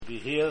be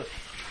here,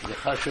 the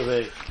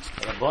Chashuve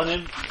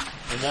Rabbonim,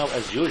 and now,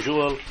 as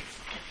usual,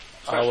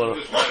 our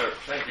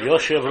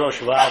Yoshev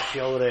Rosh Va'at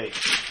Shiurei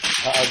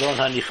Ha'adon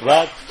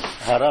HaNichvad,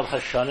 Harav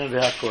HaShanim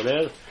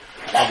VeHaKoler,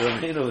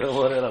 Adonenu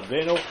VeMoreh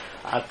Rabbeinu,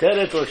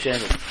 Ateret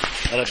Roshenu,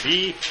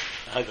 Rabbi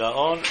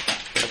HaGaon,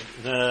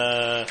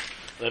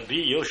 Rabbi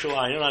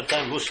Yoshua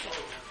Yonatan Gustav,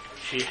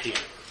 Sheikh.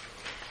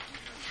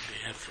 They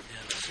have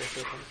a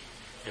sefer.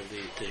 Have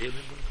the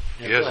Tehillim?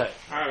 Yes.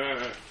 Go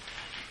ahead.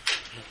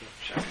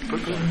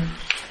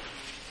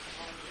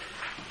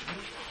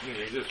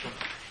 This one.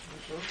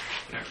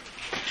 Yeah.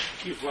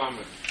 Keep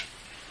Lamed.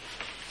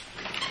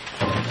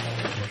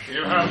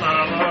 Shir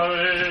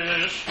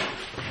HaMalavish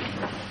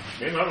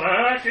Min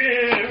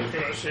Alakim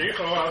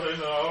K'Sicho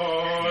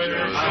Adonai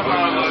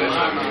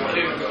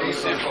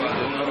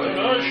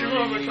Adonai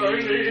Shua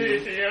B'Toili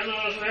Tiyenu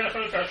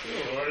Zechel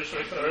Kashur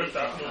Yisrael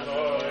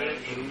Tachnunoi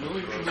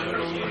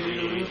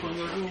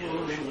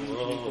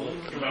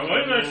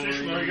K'Maloynes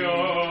Nishmoyo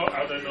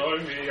Adonai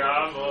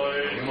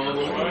Miyamoi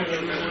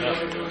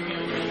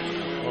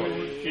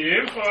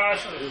Kim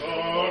Chas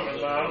L'Chol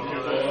L'Lam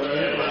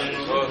Yivoi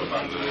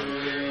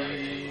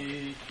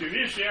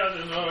Kivisi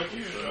Adonai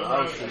Kivisi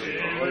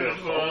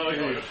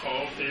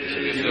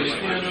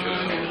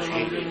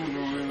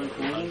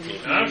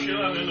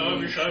Nafshil Adonai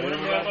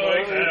V'Shamrim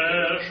L'Avoy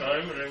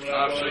Shamrim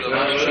L'Avoy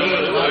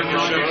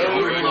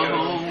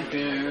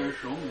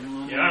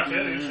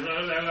Yacher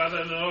Yisrael El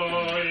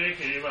Adonai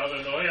Kim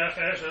Adonai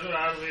Chesed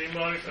V'Avim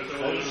Moy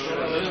Kadosh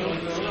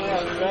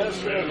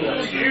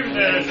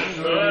Yivnes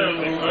Yisrael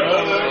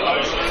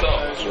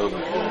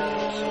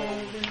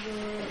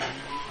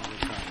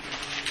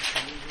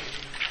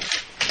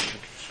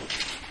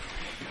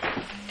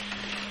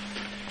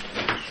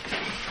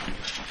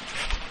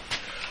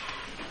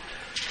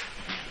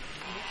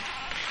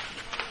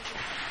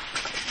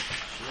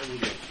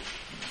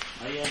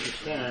I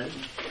understand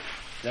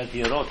that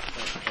he wrote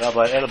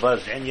Rabbi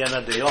Elbaz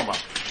Inyana Deyoma.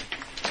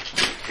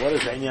 What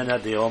is Inyana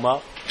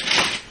Deyoma?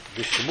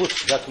 The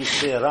shmutz that we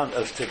say around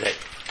us today.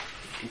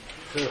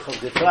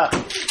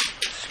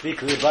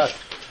 Speak about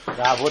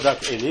the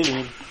Avodat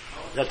Elilim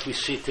that we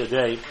see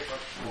today.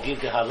 Give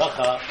the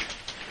halacha.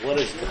 What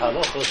is the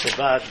halacha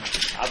about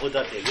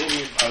Avodat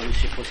Elilim? Are we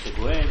supposed to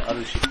go in? Are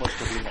we supposed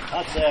to be in the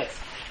chatzah?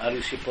 Are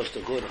we supposed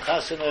to go in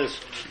chasenas?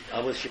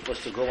 Are we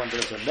supposed to go when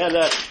there's a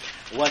melech?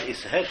 What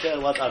is heter?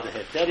 What are the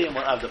heterim?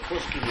 What are the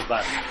poskim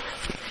about?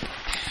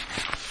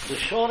 The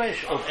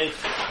shoresh of it,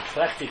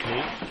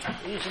 practically,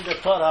 is in the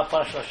Torah,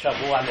 Parsha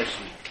Shavua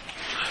Nesli.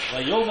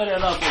 Vayomer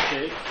elav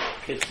Moshe,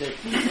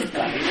 ketzeti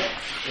v'tahir,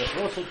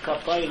 echroset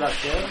kapay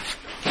l'asher,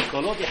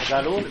 kolot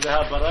ichgalun,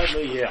 v'habarad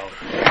lo ye'or.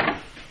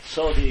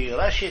 So the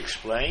Rashi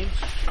explains,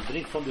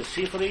 bring from the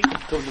Sifri,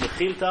 to the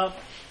Mechilta,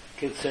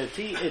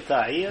 ketzeti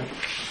etahir,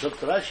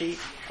 Dr. Rashi,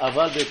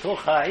 אבל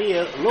בתוך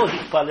העיר לא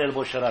התפלל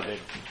משה רבנו.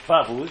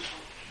 פבוז,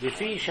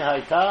 לפי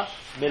שהייתה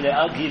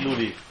מלאה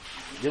גילולית.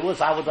 There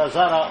was עבודה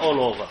זרה all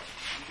over.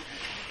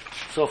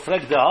 So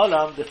frag the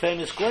Olam, the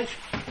famous question.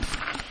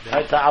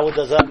 הייתה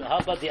עבודה זרה, how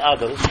about the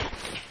others?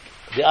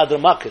 The other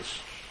Makkahs.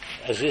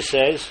 As he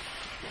says,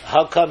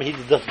 how come he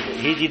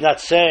did not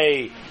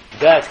say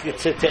that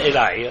ketzete el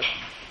העיר?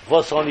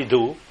 What's only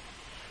do?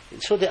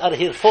 So there are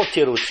here 4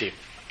 tirutzim.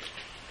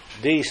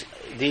 The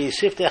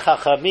Siftei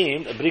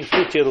Chachamim bring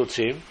 2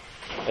 tirutzim,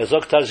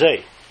 Zok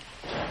Talzei.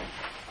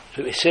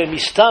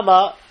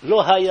 Mistama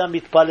lo haya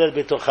mitpalel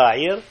betoch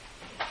ha'ir,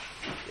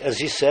 as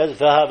he says,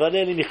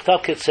 v'havaneli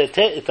michtav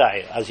ketzete et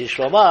ha'ir. As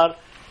Yishlomar,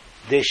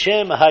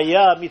 deshem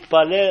haya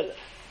mitpalel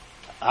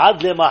ad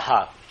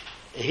lemachar.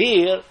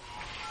 Here,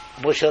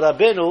 Moshe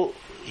Rabbeinu,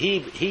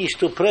 he used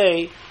to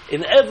pray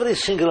in every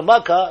single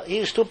Makkah. He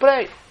used to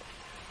pray,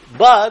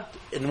 but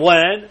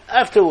when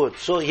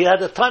afterwards, so he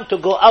had a time to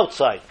go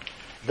outside.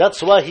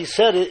 That's why he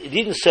said it. He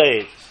didn't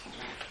say it.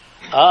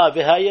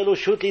 והיה לו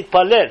שו"ת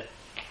להתפלל,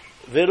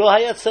 ולא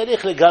היה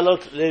צריך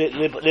לגלות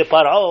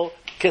לפרעה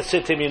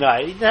כצאת מן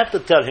העיר. He didn't have to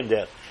tell him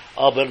that.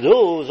 אבל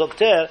הוא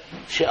זוכר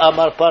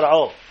שאמר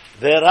פרעה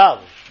ורב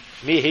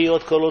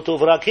מהיות קולות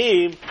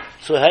וברקים,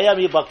 so היה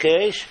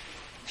מבקש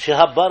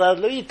שהברד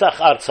לא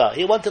ייתח ארצה.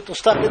 He wanted to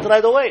stop it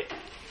right away.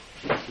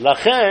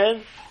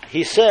 לכן,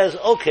 he says,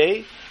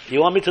 okay, you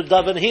want me to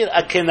daven here?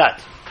 I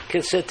cannot.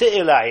 כצאת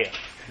אל העיר.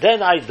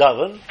 Then I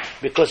daven,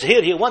 because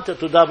here he wanted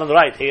to daven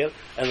right here,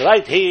 and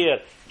right here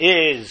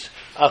is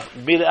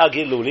Mil'ah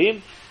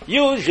Gilulim.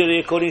 Usually,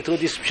 according to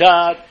this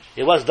pshat,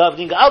 he was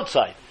davening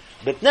outside.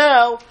 But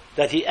now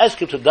that he asked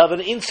him to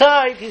daven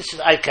inside, he says,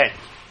 I can't.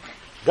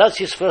 That's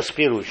his first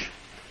pirush.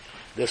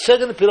 The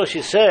second pirush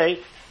he says,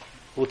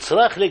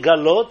 Utzrach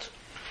legalot,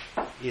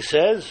 he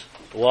says,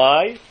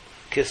 why?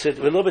 Keset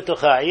v'lo betoch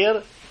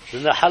ha'ir, the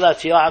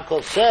Nahalat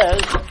Yaakov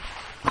says,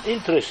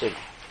 interesting.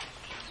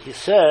 He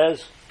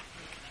says,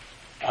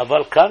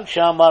 אבל כאן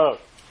שאמר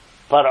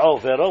פרעה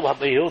ורוב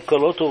הבהירות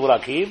קולות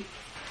וברקים,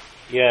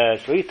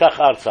 yes, לא ייתח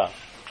ארצה.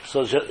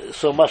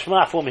 So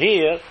משמע from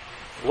here,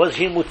 was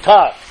he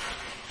mutar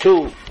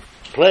to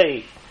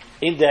pray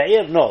in the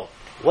air? No.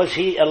 Was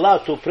he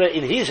allowed to pray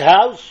in his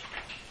house?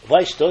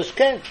 Vaistos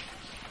can.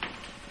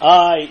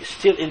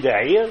 still in the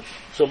Eir,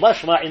 so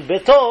mashma in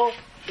Beto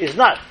is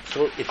not.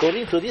 So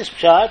according to this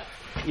pshat,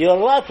 you're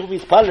allowed to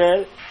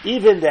mitpalel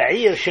even the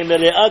Eir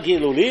shemelea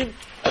gilulim,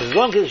 as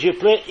long as you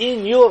pray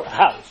in your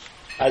house.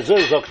 Azor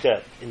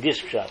zokter in this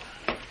pshat.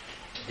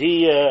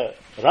 The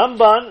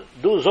Ramban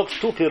do zok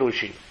two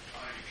pirushim.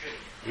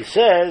 He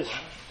says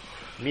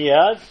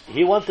miyad.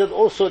 He wanted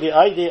also the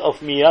idea of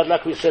miyad,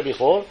 like we said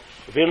before.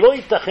 Velo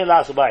yitachen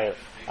la'asba'ir.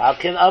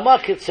 Aken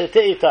amak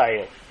etzete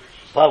ita'ir.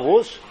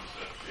 Pavus,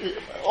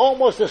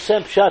 almost the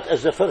same pshat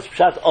as the first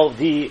pshat of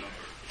the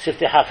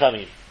Sifte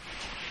Hachamim.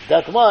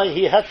 That why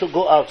he had to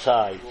go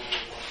outside.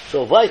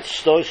 So Vait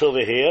stories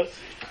over here,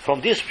 from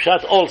this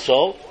pshat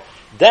also,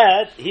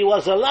 that he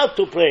was allowed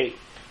to pray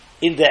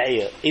in the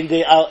Eir, in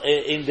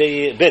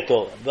the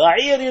Beto. The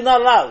Eir is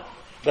not allowed,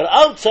 but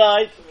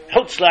outside,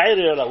 Hutz la'Eir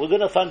you're allowed. We're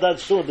going to find out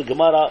soon the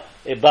Gemara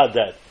about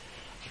that.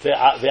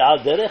 ועל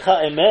דרך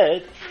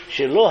האמת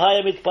שלא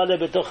היה מתפלל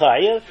בתוך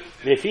העיר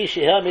לפי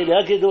שהיה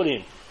מלאה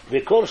גדולים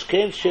וכל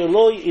שכן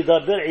שלא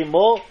ידבר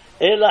עמו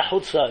אלא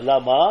חוצה.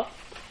 למה?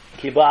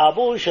 כי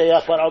בעבוש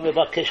היה פרעה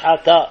מבקש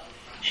עתה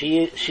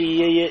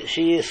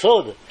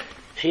שיסוד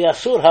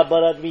שיסור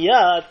הברד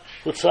מיד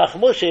הוא צריך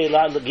משה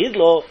להגיד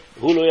לו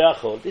הוא לא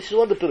יכול. This is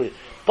what the period.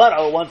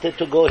 Paro wanted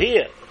to go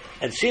here,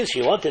 and since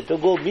he wanted to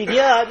go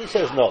midyad, he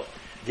says no.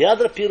 The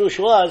other pirush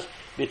was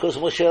because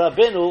Moshe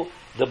Rabbeinu,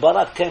 the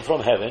barat came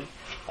from heaven,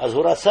 as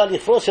הוא רצה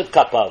לפרוס את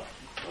כפיו.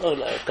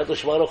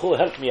 הקדוש ברוך הוא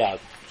help me out.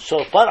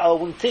 So Paro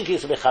wouldn't think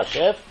he's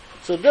mechashev,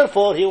 so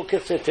therefore he will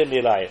get certain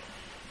milayah.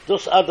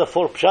 Those are the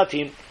four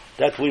pshatim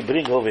that we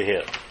bring over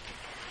here.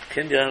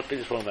 Can you help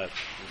me from that?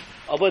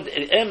 But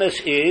the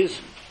MS is,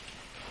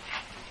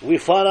 we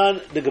follow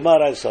the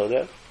Gemara and so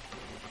there.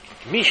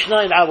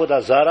 Mishnah in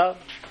Avodah Zarah,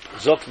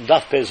 Zok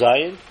Daf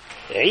Pezayin,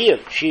 Eir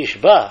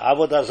Shishba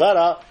Avodah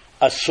Zarah,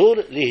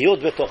 Asur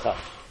Lihyot Betocha.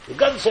 The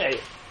ganze Eir.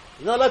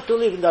 You're not allowed to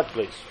live in that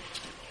place.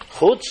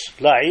 Chutz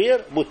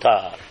La'ir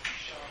Mutar.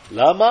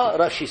 Lama,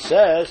 Rashi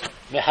says,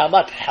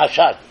 Mehamat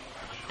Hashad.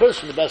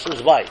 Person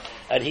passes by,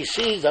 and he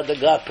sees that the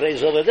guy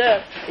prays over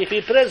there. If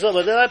he prays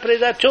over there, I pray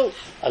that too.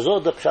 As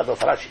all the pshat of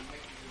Rashi.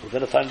 We're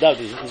going to find out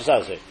in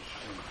Zazeh.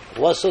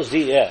 What is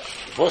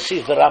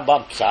the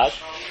Rambam pshat?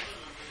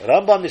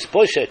 Rambam is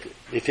poshek,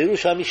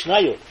 בפירוש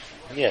המשניות.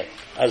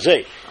 אז זה,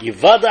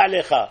 יבד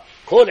עליך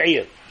כל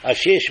עיר,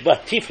 אשר יש בה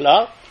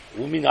טיפלה,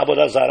 ומן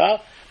עבודה זרה,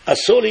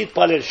 אסור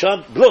להתפלל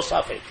שם, בלא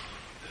ספק.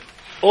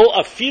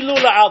 או אפילו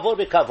לעבור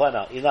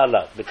בכוונה, הנה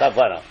לה,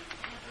 בכוונה.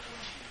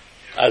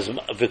 אז,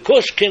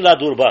 וכל שכן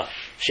לדור בה,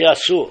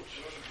 שאסור.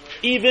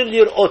 even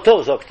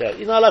לראותו, זוקטר,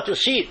 הנה לה to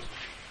see it.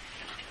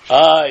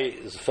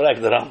 זה פרק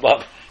the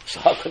Rambam, so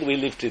how can we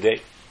live today?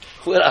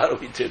 Where are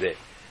we today?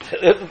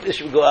 Every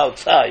place we go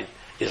outside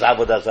is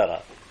עבודה זרה.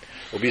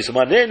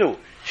 ובזמננו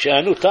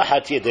שאנו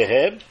תחת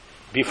ידיהם,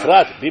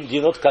 בפרט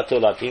במדינות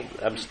קתולקים,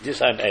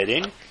 this I'm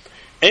adding,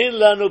 אין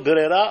לנו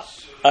ברירה,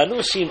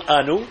 אנו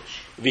סימאנו,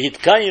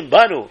 והתקיים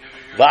בנו,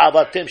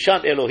 ועבדתם שם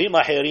אלוהים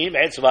אחרים,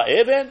 עץ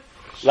ואבן,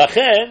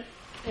 לכן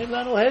אין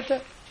לנו היתר.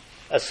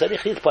 אז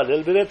צריך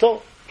להתפלל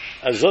בביתו.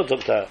 אז זאת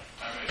דוקטור.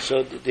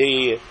 So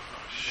the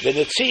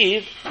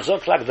Netziv,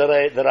 זאת like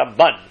the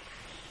Ramban,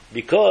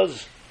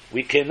 because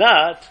we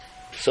cannot,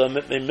 so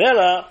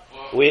Mimela,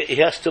 he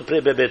has to pray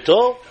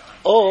bebeto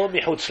or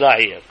michutz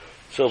la'ir.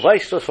 So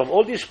Vaistos from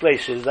all these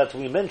places that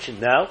we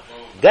mentioned now,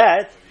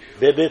 that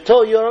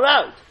bebeto you're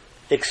allowed,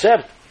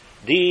 except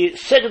the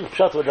second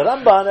pshat with the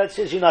Ramban that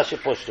says you're not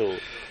supposed to.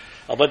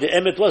 But the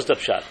emet was the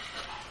pshat.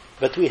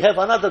 But we have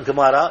another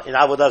Gemara in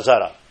Avodah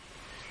Zarah.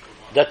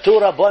 The two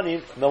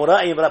Rabbanim,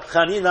 Memoraim, Rab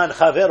Chanina and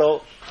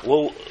Chavero,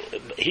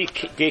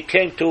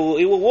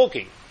 he were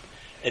walking,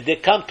 and they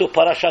come to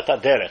Parashat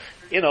HaDerech.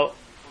 You know,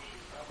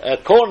 a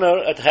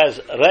corner that has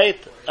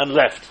right and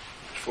left.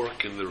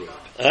 Fork in the road.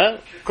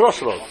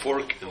 Crossroad.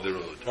 Fork in the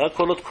road. I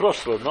call it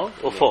crossroad, no?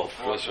 Or fork.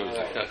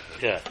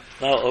 Yeah.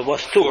 Now it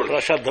was two.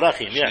 Parashat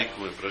Drachim.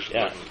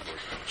 Yeah.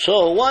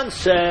 So one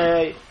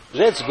say,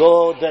 let's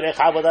go derech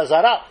Avodah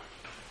Zarah,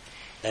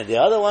 and the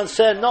other one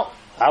said, no,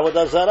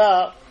 Avodah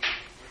Zarah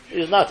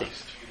is nothing.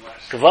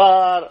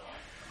 Kvar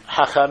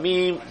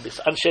Hachamim,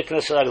 Anshe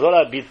Knesset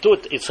Agdola,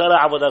 Bitut Itzara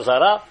Avodah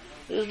Zarah.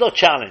 There is no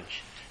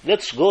challenge.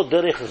 Let's go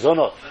derech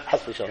Zonot.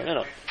 You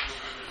know.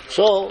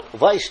 So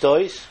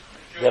Vaistois,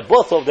 they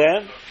both of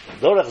them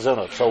derech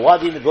Zonot. So why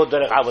didn't go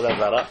derech Avodah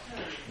Zarah?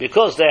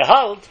 Because they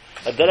held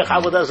that derech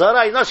Avodah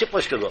Zarah is not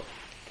supposed to go.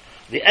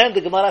 The end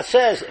the Gemara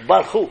says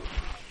Barchu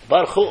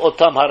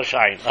Otam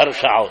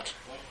Harshaot.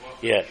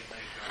 Yeah.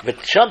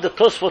 But Sham the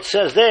Tosfot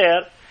says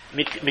there,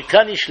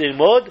 מכאן יש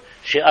ללמוד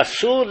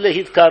שאסור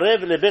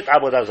להתקרב לבית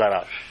עבודה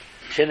זרה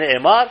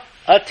שנאמר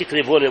אל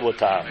תקרבו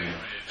לבותם.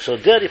 So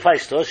there if I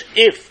stretch,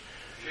 if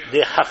the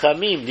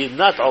Hachamim did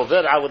not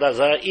over עבודה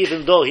זרה,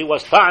 even though he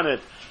was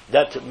ta'aned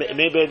that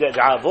maybe the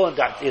Avon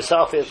that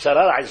Yisaf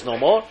Sarara is no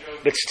more,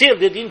 but still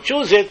they didn't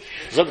choose it.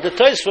 So the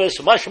Tosfos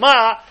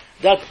mashma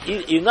that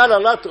you're not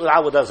allowed to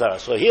עבודה זרה.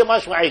 So here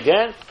mashma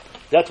again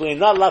that we're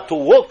not allowed to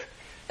walk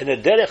in the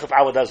derech of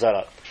עבודה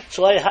זרה.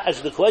 So I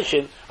ask the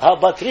question, how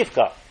about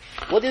Rivka?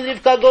 What did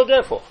Rivka go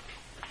there for?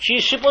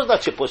 She was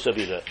not supposed to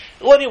be there.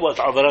 When he was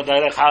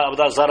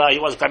Avodah Zarah, he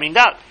was coming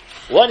out.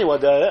 When he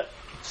was there,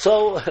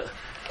 so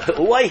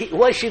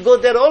why she go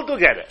there all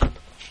together?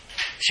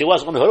 She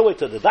was on her way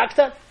to the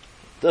doctor.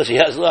 So she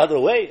has no other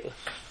way.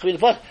 I mean,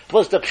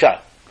 what's the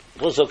pshat?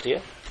 What's up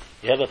here?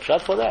 You have a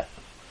pshat for that?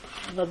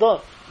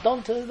 No,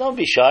 don't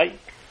be shy.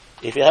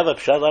 If you have a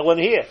pshat, I want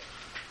to hear.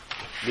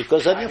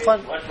 Because then you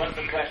find. What's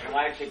the question?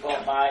 Why did she go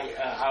by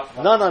house?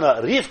 No.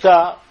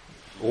 Rivka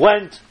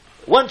went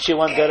when she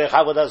went there.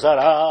 Avodah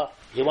Zarah.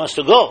 He wants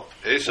to go.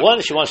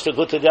 When she wants to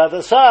go to the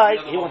other side,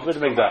 he wants to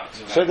make that.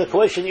 So the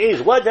question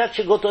is, why did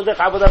she go to the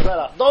Avodah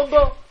Zarah? Don't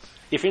go.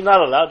 If you're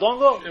not allowed, don't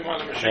go. She didn't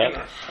want a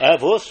Michiganer.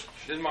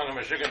 She didn't want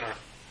a Michiganer.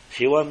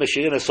 She wanted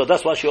Michiganer, so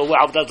that's why she went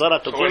Avodah Zarah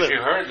to So kill when she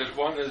him. heard that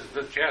one is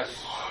the chest,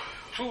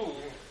 two,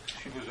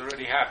 she was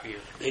already happy.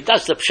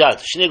 That's the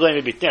pshat. She's not going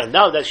to be there.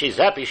 Now that she's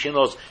happy, she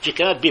knows she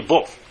cannot be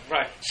both.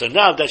 Right. So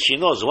now that she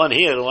knows one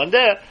here and one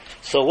there,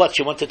 so what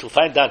she wanted to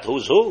find out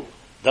who's who.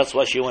 That's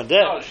why she went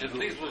there. No, she at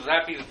least was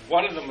happy that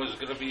one of them was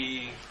going to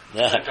be.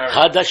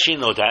 How does she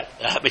know that?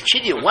 But she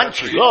didn't want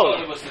to go.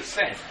 It was the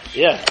same.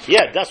 Yeah,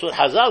 that's what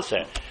Hazal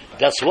said.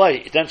 That's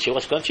why then she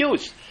was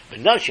confused. But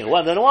now she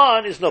one and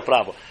one is no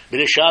problem. But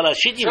Shara,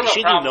 she didn't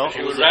know.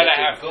 She would rather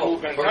have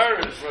Kuf and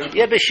her.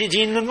 Yeah, but she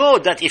didn't know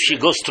that if she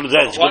goes through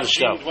there, it's going to Once she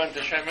stop. went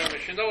to Shem,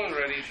 she knows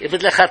already. Yeah, but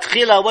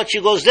lechatchila, what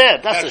she goes there,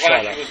 that's the That's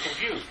why Shara. she was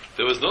confused.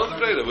 There was no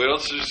Breda. Where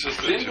else did she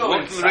just Didn't She go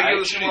walked in the regular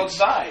inside, she walked streets.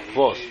 by.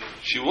 What?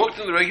 She walked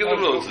in the regular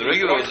roads. The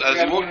regular roads. As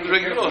you walk in the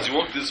regular roads, you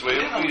walk this way.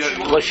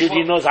 Well, she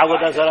didn't know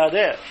Avodah Zarah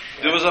there.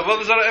 There was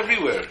Avodah Zarah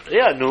everywhere.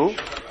 Yeah, no.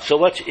 So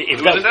what? If It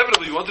was that,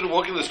 inevitable. You wanted to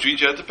walk in the street,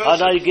 you had to oh, pass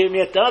now it. you gave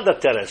me another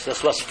terrace.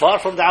 This was far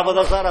from the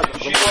Avodah Zarah.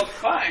 She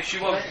walked by. She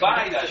walked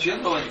by that. She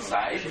didn't go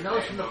inside.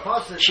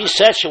 She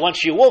said when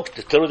she walked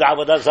through the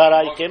Avodah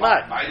Zarah, he came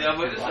out. By the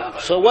Avodah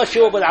Zarah. So what she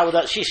opened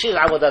Avodah? She sees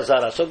Avodah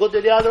Zarah. So go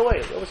to the other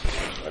way.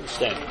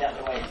 Understand? The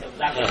other way. So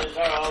that was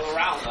her all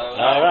around.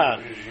 All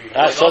around.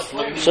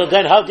 So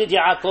then how did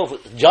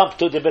Yaakov jump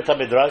to the Bet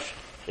HaMidrash?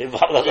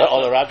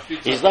 All around.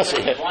 He's not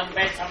saying. One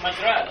base on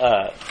Madras.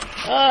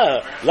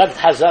 Like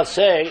Hazal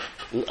say,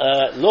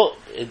 lo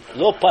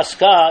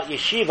paska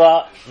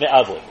yeshiva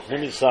me'avod.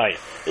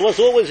 It was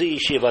always a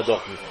yeshiva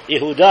doctrine.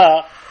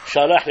 Yehuda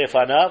shalach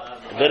lefanav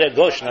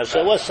beregoshna. So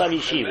it was some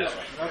yeshivas.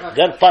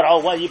 Then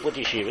Par'ah, why he put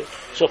yeshivas?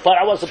 So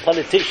Par'ah was a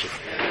politician.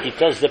 He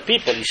tells the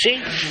people, you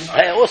see,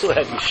 I also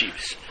have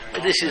yeshivas.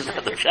 This is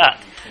not the shot.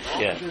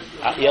 Yeah.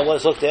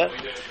 What's up there?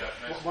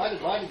 Why did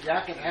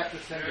Yaakov have to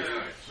send it?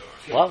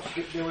 What?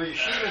 There were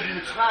yeshivas in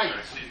Mitzrayim.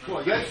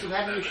 Well, yes, and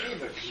having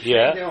yeshivas.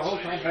 Yeah. They were whole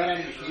time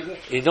having yeshivas.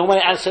 You know my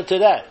answer to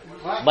that?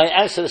 What? My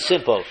answer is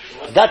simple.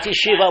 That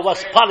yeshiva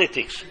was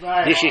politics.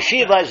 This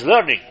yeshiva is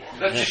learning.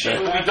 That she will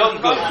be done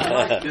good.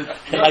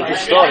 Like the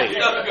story.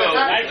 Done good.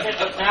 Yaisef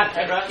was not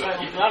Terasa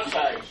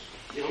Nasai.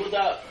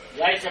 Yehuda,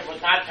 Yaisef was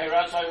not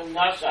Terasa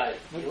Nasai.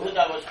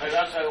 Yehuda was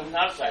Terasa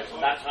Nasai. So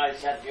that's why I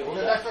said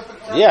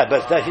Yehuda. Yeah,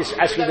 but that he's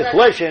asking the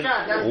question,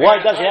 why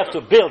does he have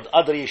to build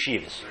other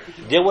yeshivas?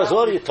 There was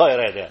already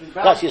Torah there.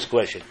 That's his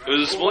question. It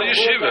was a small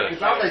yeshiva.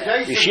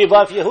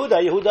 Yeshiva of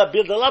Yehuda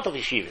built a lot of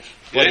yeshivas.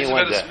 Yeah, When he he had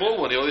went a there. small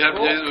one. He only had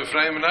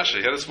Ephraim and Menashe.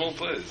 He had a small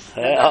place.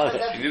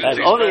 And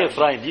only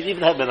Ephraim, didn't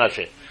even have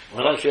Menashe.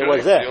 Menashe was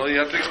He there. only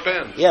had to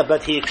expand. Yeah,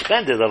 but he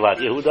expanded a lot.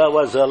 Yehuda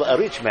was a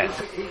rich man.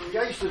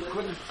 Yosef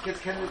couldn't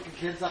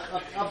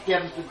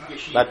abgeben to the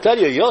yeshiva. I tell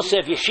you,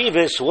 Yosef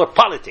yeshivas were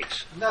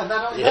politics. No,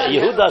 not only Yeah, that.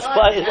 Yehuda's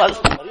it was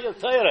real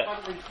Torah.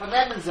 Von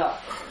Emmenza.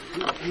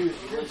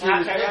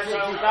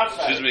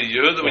 Excuse me,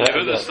 when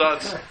Yehuda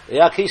starts,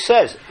 Like he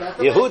says,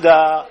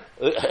 Yehuda,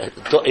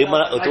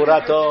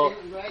 Torato,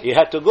 he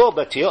had to go,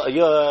 but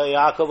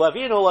Yaakov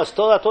Avinu was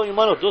Torato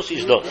Imanu, dos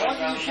is dos. when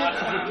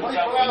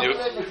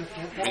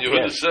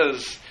Yehuda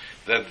says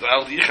that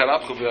Al Yichar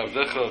Abchu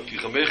Be'avdecha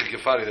Kichamecha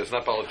Kefari, that's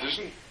not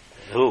politician,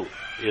 Who?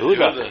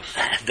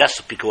 Yehuda. That's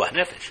Pikuach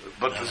Nefesh.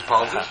 but this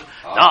politician.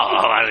 No,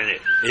 I mean,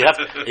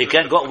 you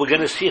can go, we're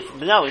going to see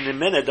now in a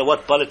minute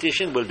what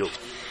politician will do.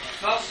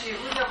 Well,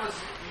 Yehuda was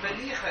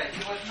Melicha.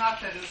 He was not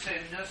Terusa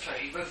in Nusra.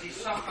 He was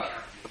Yisachar.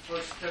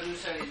 Was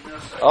Terusa in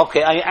Nusra.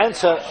 Okay, I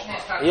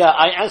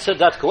answered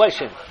that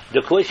question.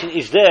 The question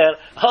is there,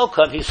 how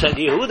come he sent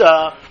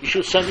Yehuda, you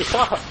should send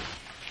Yisachar?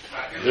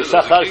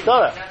 Yisachar is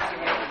Torah.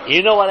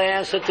 You know what I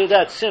answered to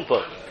that?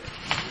 Simple.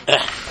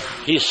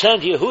 He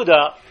sent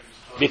Yehuda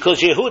because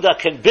Yehuda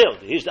can build.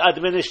 He's the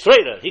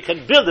administrator. He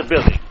can build the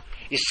building.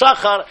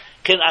 Yisachar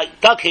can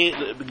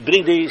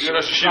bring the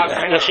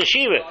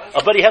yeshiva.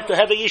 But you have to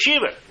have a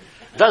yeshiva.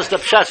 That's the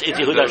pshat in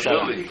Yehuda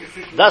Shalom.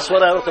 That's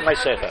what I wrote in my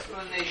sefer.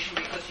 Explanation,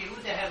 because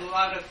Yehuda had a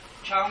lot of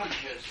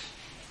challenges.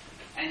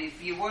 And if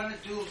you want to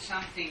do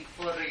something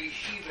for a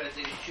yeshiva,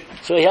 then you should...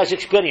 So he has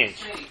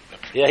experience.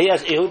 Yeah,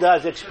 Yehuda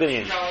has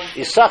experience.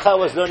 Issachar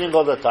was learning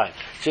all the time.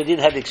 So he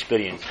didn't have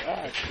experience.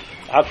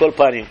 Akol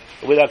Panim,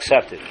 we'll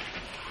accept it.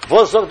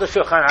 What's the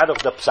Shulchan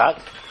Aruch, the Psak?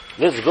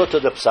 Let's go to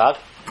the Psak.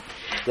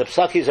 The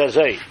Psak is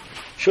Azay.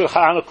 Shulchan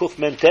Aruch Kuf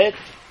Mentet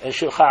and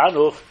Shulchan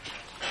Aruch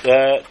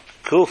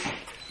Kuf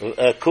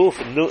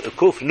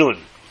Nun.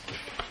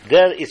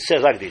 There it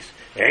says like this.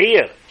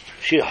 Eir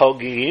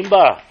שחוגגים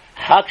בה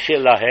חג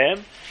שלהם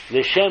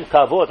לשם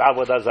כבוד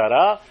עבודה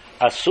זרה,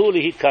 אסור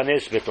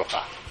להיכנס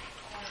בתוכה.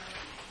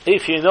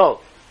 If you know,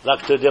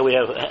 like today we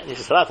have, this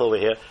is right over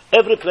here,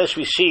 every place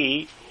we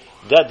see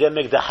that they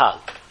make the hag.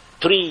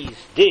 Trees,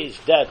 this,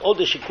 that, all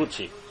the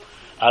shikutzi.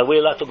 Are we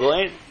allowed to go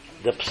in?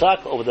 The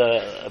psak of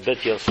the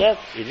Bet Yosef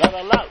is not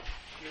allowed.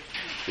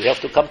 We have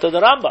to come to the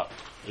Rambam.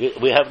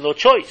 We have no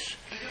choice.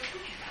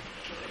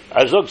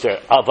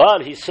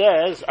 Aval, he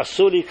says,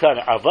 Asuli kan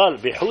aval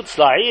bihutz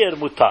la'ir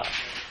mutar.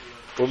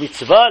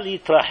 Umitzvah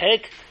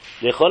litrahek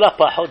lechola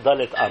pachot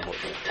dalet amos.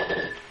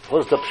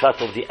 What's the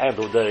pshat of the end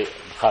of the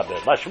Chaber?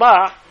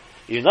 Mashma,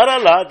 you're not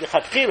allowed the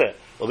chatchile.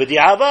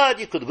 ובדיעבד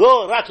you could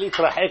go רק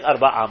להתרחק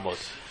 4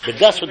 עמוס. But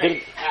that's what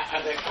they...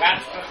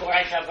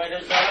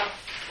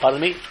 Pardon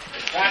me?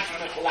 That's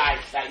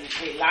lights that you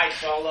see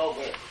lights all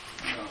over.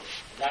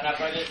 That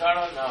Avodah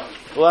Zarah? No.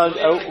 Well,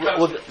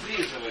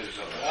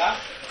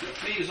 The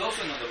tree is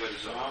also not Avodah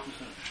Zarah.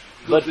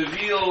 But the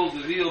real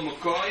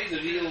McCoy, the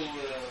real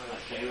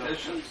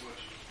Hessians,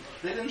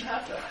 they didn't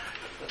have that.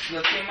 That's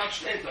not too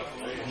much data.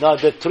 No,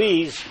 the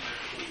trees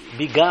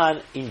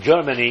began in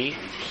Germany,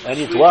 and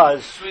it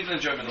was Sweden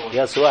and Germany.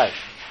 That's right.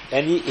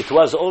 And it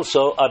was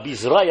also a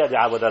bizraya de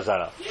Avodah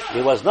Zarah.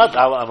 It was not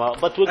our,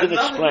 but we can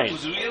explain. It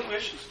was real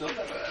Hessians.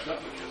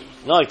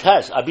 No, it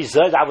has. A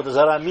bizraya de Avodah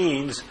Zarah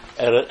means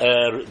a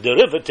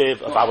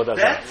derivative of Avodah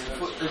Zarah.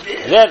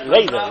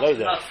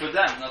 Later. Not for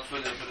them, not for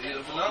the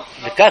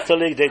The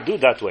Catholic, they do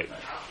that way.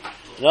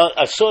 Now,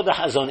 a Soda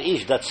has on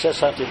Ish that says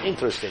something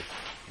interesting.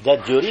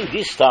 That during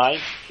this time,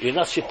 you're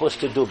not supposed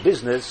to do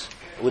business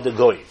with the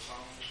Goyim.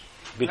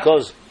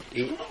 Because,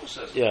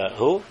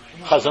 who?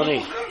 Chazon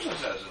Ish.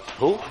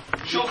 Who?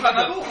 Shulchan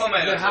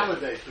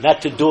Aruch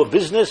Not to do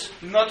business?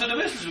 Not to do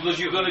business, because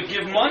you're going to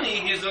give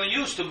money he's going to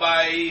use to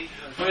buy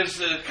for his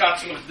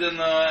Katzmach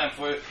dinner and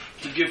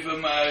to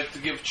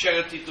give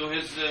charity to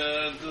his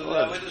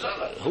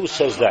who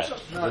says that?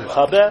 The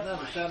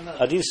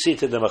Mechaber? I didn't see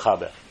it in the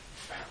Mechaber.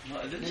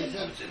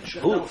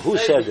 Who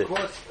said it?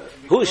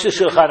 Who is the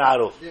Shulchan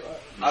Aruch?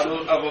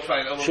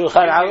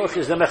 Shulchan Aruch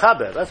is the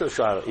Mechaber. That's what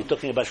Shulchan Aruch. You're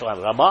talking about Shulchan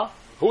Aruch. Rama?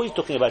 Who is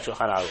talking about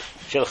Shulchan Aruch?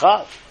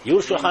 Shelcha?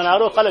 Your Shulchan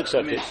Aruch? I'll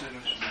accept it.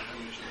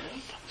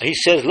 He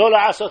says, לא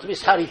לעשות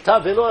מסחר איתה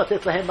ולא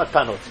לתת להם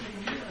מתנות.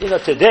 You know,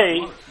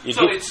 today...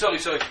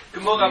 Sorry.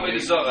 גמור עבודה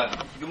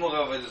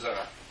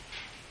זרה.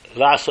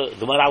 לעשות,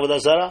 גמור עבודה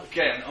זרה?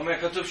 כן, אומר,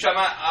 כתוב שם,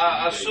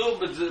 אסור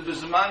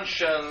בזמן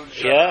של...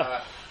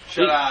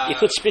 You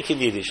could speak in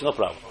Yiddish, no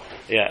problem.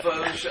 Yeah.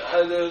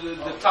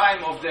 The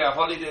time of their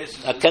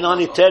holidays... I can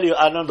only tell you,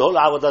 I know the whole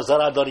Avodah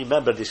Zarah, I don't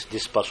remember this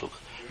pasuk,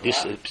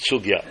 this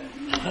sugya.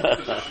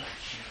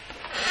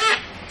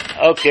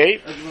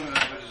 Okay.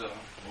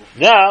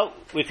 Now,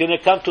 we're going to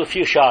come to a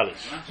few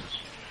shalas.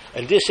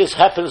 And this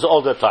happens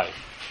all the time.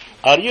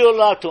 Are you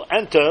allowed to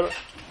enter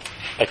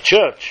a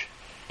church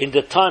in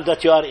the time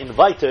that you are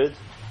invited,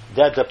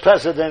 that the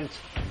president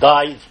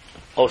died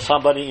or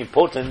somebody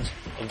important,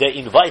 and they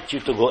invite you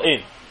to go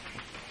in,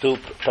 to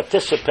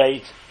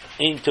participate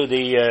into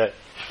the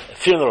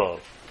funeral?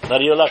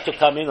 Are you allowed to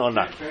come in or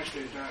not?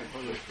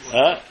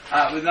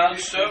 Without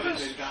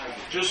service?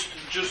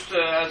 Just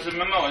as a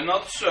memo,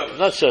 not service?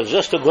 Not service,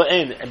 just to go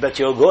in, but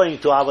you're going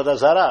to Avodah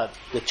Zarah,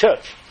 the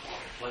church.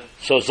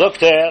 So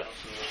Zokter,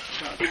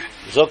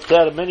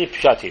 many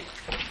pshatim.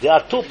 There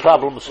are 2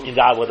 problems in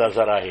the Avodah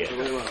Zarah here,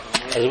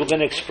 as we're going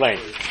to explain.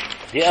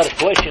 There are a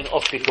question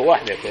of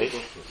Pikuach Nefesh,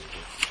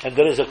 and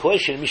there is a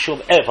question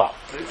Mishum Eva.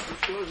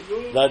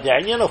 Now the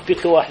inyan of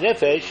Pikuach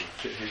Nefesh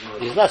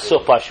is not so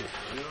pashut.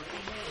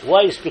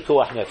 Why is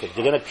Pikuach Nefesh?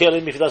 They're going to kill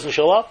him if he doesn't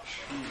show up?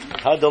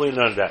 How do we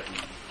learn that?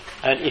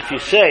 And if you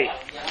say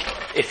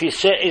this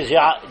is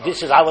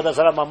Avodah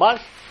Zarah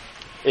Mamash,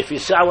 if you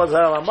say Avodah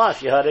Zarah Mamash,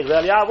 Yiharek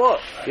Vel Ya'avor,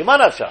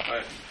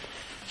 Yimanafsha.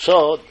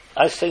 So,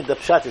 I think the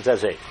pshat is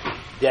as a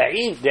the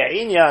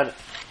inyan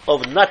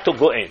of not to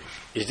go in.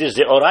 Is this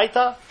the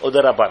Oraita or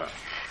the Rabbana?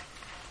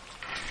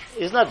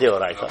 It's not the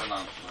Oraita.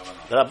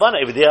 The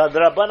Rabbana, if they are the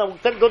Rabbana,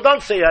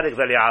 don't say Yiharek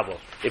Vel Ya'avor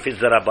if it's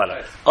the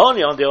Rabbana.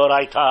 Only on the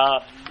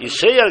Oraita, you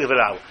say Yiharek Vel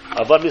Ya'avor.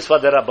 Abba Mitzvah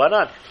the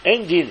Rabbanan,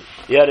 ending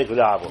Yiharek Vel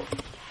Ya'avor.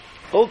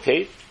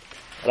 Okay.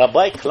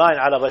 Rabbi Klein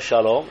Alav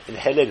Shalom in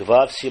Helek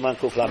Vav Siman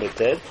Kuf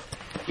Lameted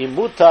in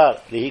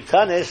Mutar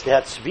Lihikanes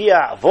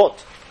Lehatzbiya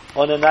vote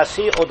on the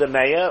Nasi or the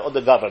mayor or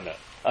the governor.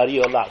 Are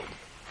you allowed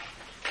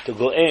to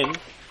go in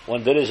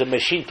when there is a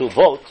machine to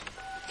vote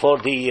for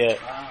the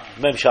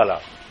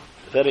Memshala?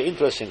 Very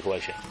interesting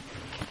question.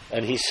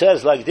 And he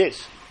says like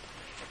this: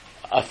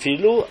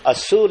 Afilu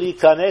asur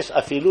lihikanes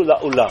afilu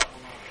la'ulam.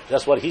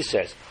 That's what he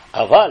says.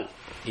 Aval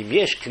im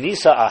yesh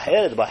knisa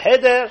aheret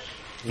b'cheder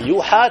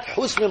מיוחד,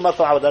 חוץ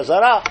ממקום עבודה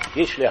זרה,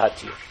 יש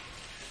להתיר.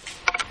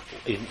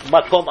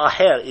 מקום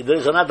אחר, if there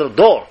is another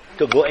door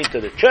to go into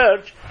the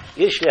church,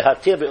 יש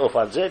להתיר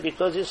באופן זה,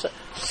 because it's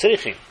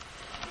צריכים.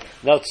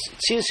 Now,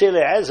 צינסי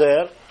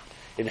לעזר,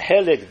 in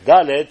חלק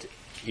ד'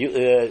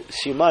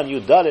 סימן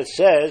י'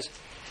 says,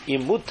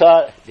 אם מותר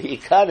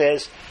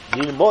להיכנס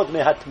ללמוד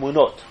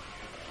מהתמונות.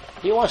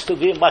 He wants to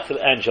be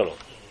Michelangelo.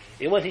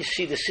 He wants to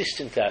see the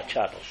Sistine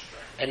Chapel,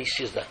 and he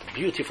sees that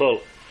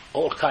beautiful,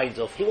 all kinds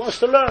of. He wants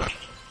to learn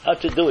how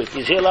to do it.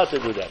 Is he allowed to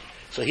do that?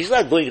 So he's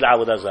not going to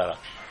Avodah Zarah.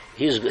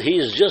 He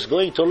is just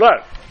going to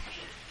learn.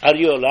 Are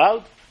you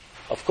allowed?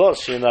 Of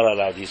course you're not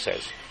allowed, he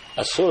says.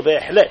 Asur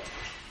be'ehlet.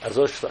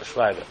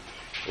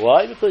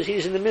 Why? Because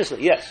he's in the middle.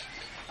 Yes.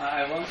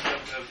 I once had,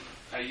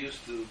 I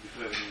used to,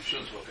 before in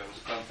insurance work, I was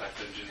a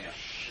contact engineer.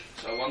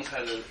 So I once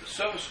had a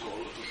service call,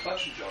 it was a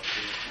production job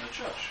in a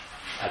church.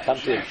 I come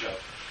to him.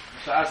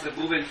 So I asked the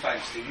Ruben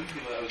Feinstein,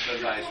 I was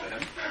advised for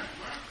him,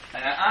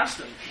 and I asked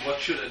him, what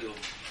should I do?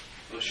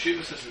 So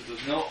Shiva says that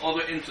there's no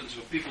other entrance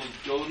where people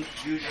don't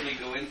usually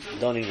go into.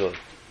 Don't go.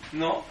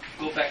 No,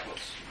 go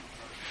backwards.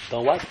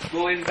 Don't what?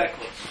 Go in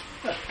backwards.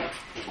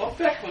 Walk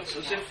backwards,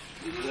 as if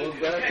it's a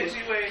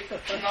crazy way,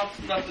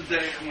 not the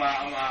derech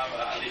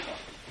ma'alicha.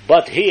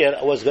 But here,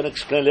 I was going to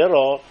explain later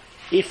on,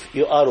 if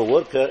you are a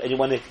worker and you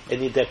want to,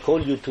 and they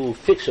call you to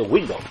fix a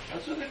window.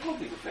 That's what they call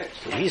me, to fix.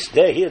 So he's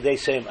there, here they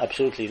say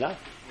absolutely not.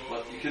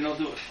 But you cannot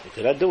do it. You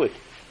cannot do it.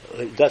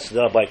 That's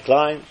the Rabbi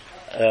Klein,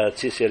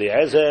 Tzisi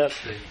Eliezer.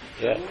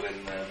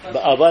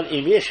 אבל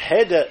אם יש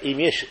חדר, אם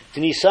יש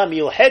כניסה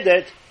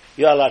מיוחדת,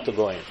 you're allowed to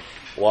go in.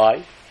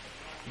 Why?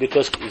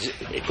 Because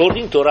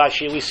according to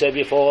Rashi, we said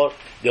before,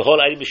 the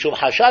whole idea is mishum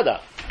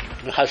hashada.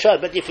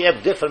 But if you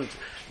have different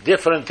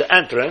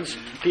entrance,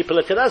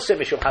 people cannot say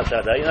mishum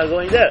hashada. You're not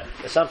going there.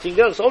 There's something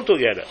else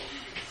altogether.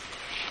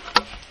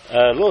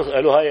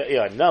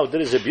 Now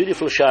there is a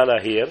beautiful shala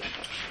here.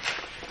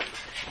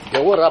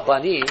 There were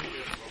Rabbanim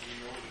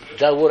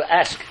that were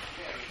asked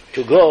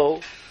to go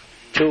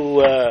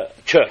to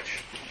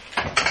church,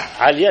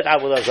 Aliyat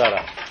Avodah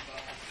Zarah,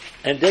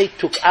 and they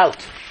took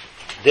out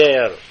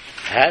their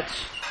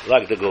hats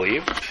like the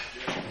goyim,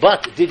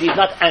 but they did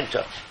not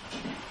enter.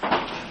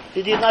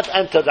 They did not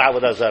enter the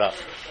Avodah Zarah.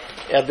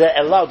 Are they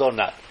allowed or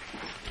not?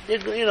 They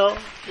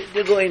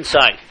go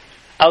inside,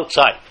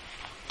 outside.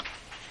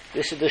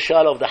 This is the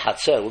shal of the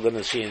Hatzar. We're going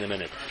to see in a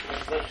minute.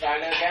 The shal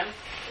again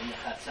in the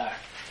Hatzar.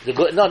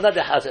 Not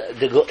the Hatzar.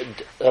 The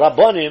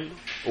Rabbanim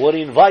were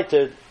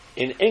invited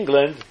in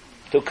England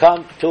to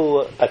come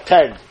to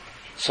attend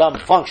some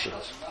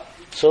functions.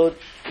 So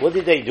what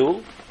did they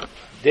do?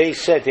 They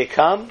said they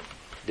come,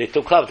 they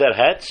took off their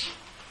hats,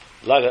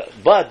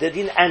 but they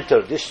didn't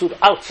enter. They stood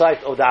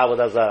outside of the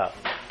Avodah Zarah,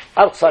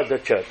 outside the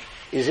church.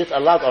 Is it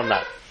allowed or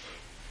not?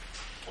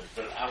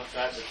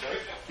 Outside the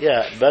church?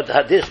 Yeah, but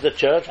this is the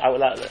church,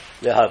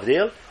 they have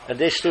deal, and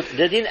they stood.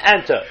 They didn't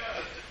enter.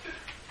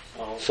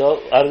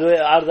 So are they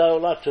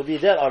allowed to be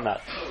there or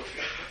not?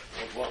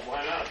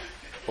 Why not?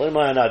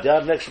 Why not? They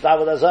are next to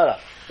Avodah Zarah.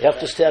 You have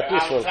to stay at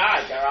least for.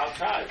 They're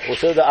outside. We'll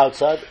say they're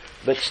outside,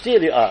 but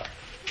still you are.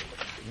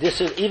 This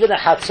is even a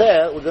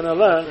Hatzar. We're going to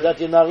learn that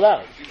you're not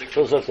allowed.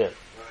 So okay.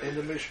 In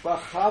the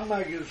Mishpacha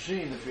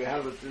magazine, if you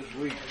have it this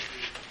week,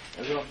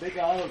 there's a big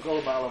article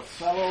about a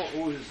fellow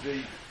who is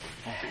the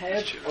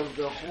head of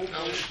the whole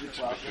police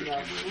department.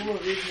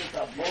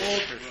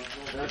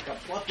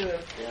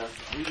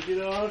 You see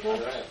the article?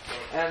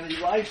 And he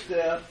writes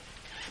there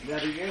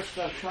that he gets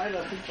that shine,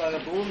 I think, by the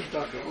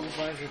Bundestag.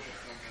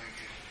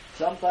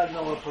 Sometimes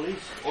when a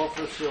police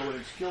officer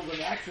is killed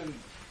in action,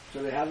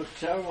 so they have a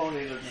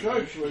ceremony in a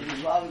church where he's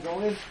allowed to go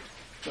in.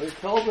 So he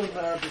told him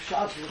the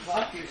shots of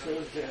the he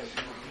says,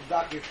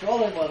 Dr.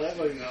 Sholem,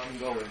 whatever, you can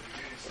go in.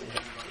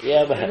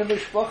 Yeah, but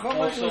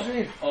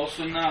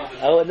also now.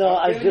 Oh no!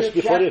 I just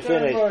before you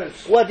finish.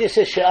 What is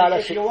a sha'ala?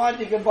 If you want,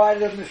 you can buy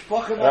the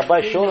Mishpacha.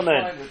 Rabbi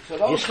Shulman, so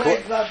don't say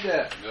it's not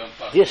there.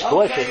 This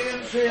question,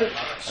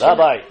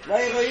 Rabbi.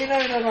 Rabbi.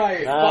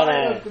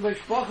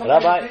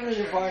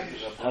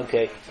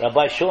 Okay,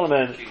 Rabbi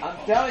Shulman. I'm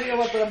telling you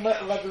what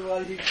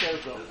he says.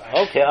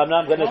 Okay, I'm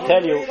not going to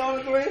tell you. You don't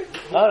agree?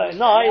 All right,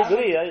 no, I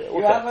agree.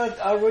 You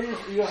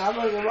have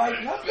a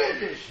right not to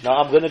agree. Now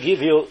I'm going to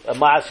give you a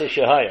Maaseh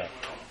Shehaya.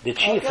 The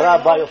chief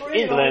rabbi of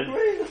England,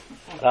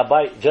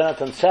 Rabbi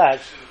Jonathan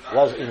Sachs,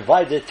 was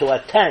invited to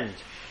attend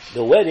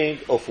the wedding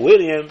of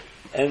William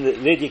and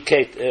Lady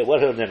Kate.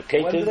 What's her name?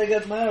 Kate? When did they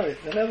get married?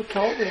 They never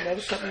told me. Never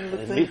sent me the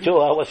thing. Me too.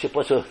 I was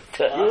supposed to.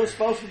 You were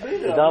supposed to be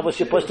there. I was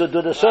supposed to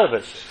do the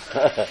service.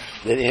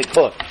 They didn't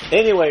call.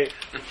 Anyway,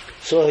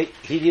 so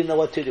he didn't know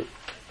what to do.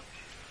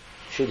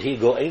 Should he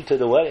go into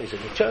the weddings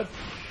in the church?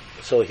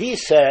 So he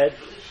said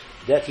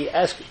that he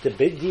asked the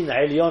Beit Din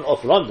Elyon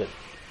of London.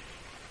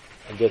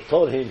 And they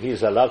told him he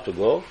is allowed to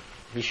go,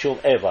 mishum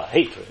eva,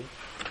 hatred,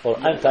 or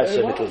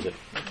anti-Semitism.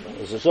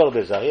 It's a sort of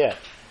bizarre, yeah.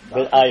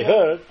 But I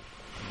heard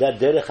that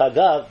Derech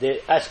Hagav,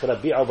 they asked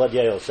Rabbi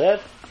Ovadia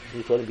Yosef,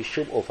 he told him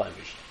mishum ofan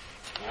nicht.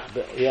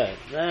 Yeah,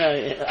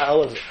 I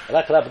was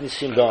like Rav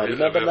Nissim Gaon.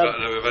 Remember Rav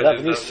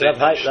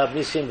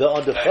Nissim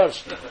Gaon, the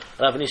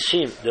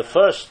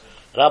first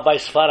Rabbi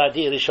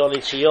Sfaradi Rishon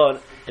LeZion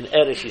in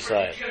Eretz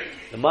Yisrael.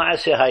 The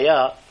Ma'aseh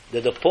Haya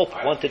that the Pope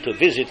wanted to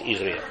visit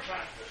Israel,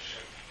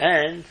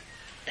 and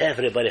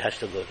everybody has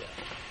to go there.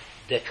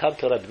 They come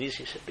to Rabbi Nissim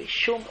and say,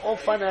 בשום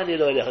אופן אני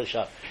לא אלך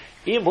לשם.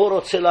 אם הוא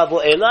רוצה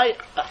לבוא אליי,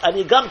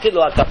 אני גם כן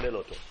לא אקבל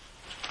אותו.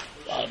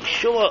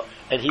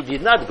 And he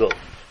did not go.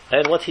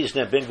 And what's his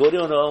name? Ben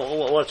Gurion,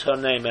 what's her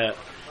name?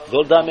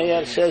 Golda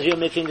Meir says you're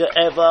making an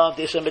Eva,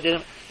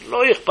 anti-Semitism.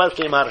 No ichpat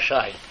li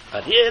marshai.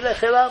 And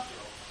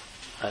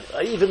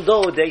even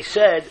though they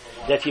said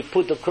that he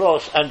put the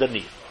cross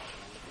underneath.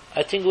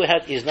 I think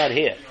he's not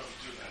here.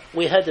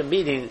 We had a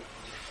meeting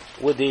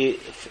with the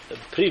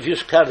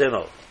previous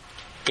cardinal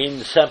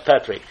in St.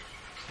 Patrick.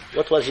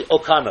 What was it?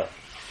 O'Connor.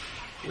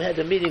 We had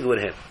a meeting with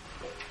him.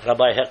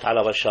 Rabbi Het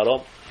Alav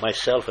Shalom,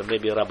 myself, and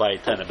maybe Rabbi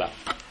Tanaba.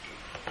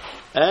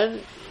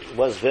 And it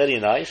was very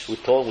nice. We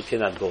told him we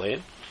cannot go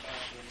in.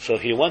 So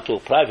he went to a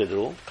private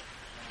room,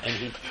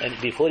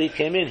 and before he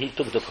came in, he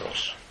took the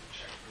cross.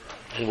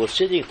 And we were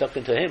sitting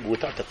talking to him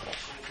without the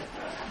cross.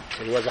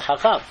 So he was a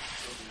hakam.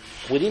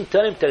 We didn't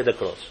tell him to take the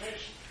cross.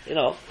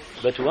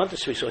 But we want to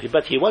speak.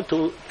 But he went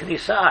to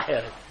Knisa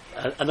Aher,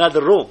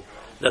 another room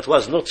that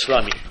was not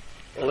Islamic.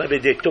 Or maybe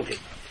they took it.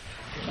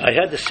 I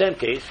had the same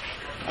case.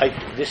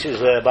 This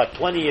is about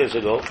 20 years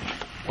ago,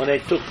 when I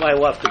took my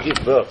wife to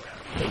give birth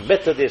in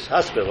Methodist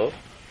Hospital,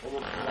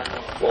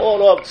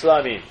 all of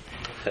Islamic.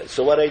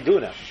 So what I do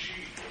now?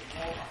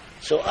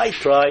 So I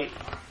try,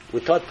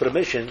 without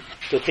permission,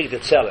 to take the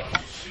tzalem.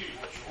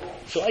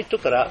 So I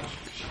took her out.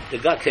 The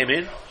guy came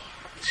in.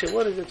 He said,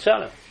 "What is the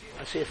tzalem?"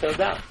 I said, "I fell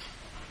down."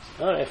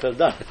 I fell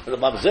down. The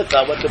mamzetta,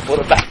 I went to put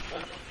her back.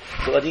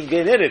 So I didn't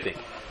gain anything.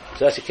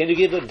 So I said, "Can you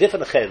give a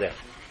different cheder?"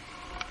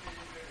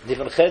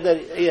 Different cheder?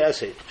 Yeah, I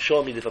said,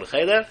 "Show me different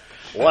cheder.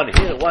 One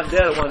here, one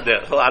there, one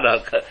there."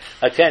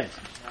 I can't.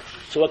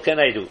 So what can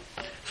I do?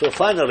 So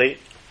finally,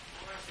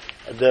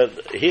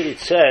 here it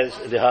says,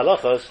 the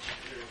halachas,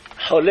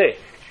 Hole,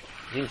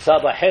 Nimtza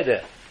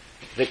b'cheder,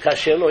 the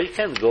kashelo, he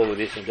can't go with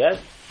this and that.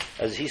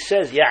 As he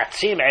says,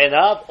 Ya'tzim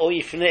enav o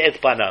yifne et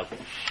panav.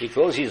 He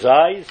closes his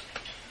eyes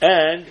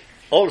and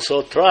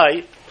also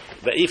try,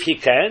 but if he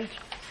can't,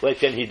 what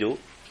can he do?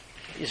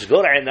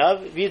 Yisgor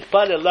enav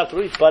v'yitpalel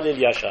latru yitpalel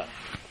yasha.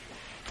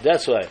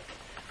 That's why.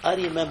 I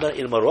remember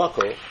in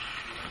Morocco,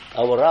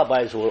 our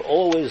rabbis were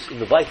always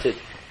invited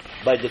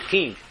by the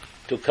king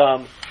to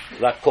come,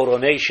 like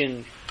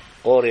coronation,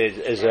 or if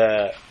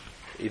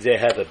they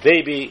have a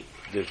baby,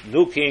 the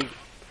new king.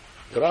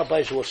 The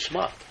rabbis were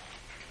smart.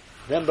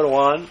 Number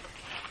one,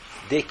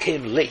 they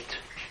came late.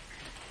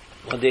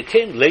 When they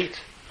came late,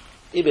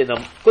 even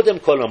couldn't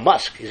call a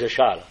mosque is a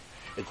shala.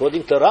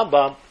 According to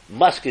Rambam,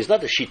 mosque is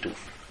not a shituf,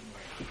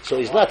 so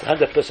it's not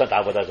 100%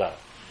 avodah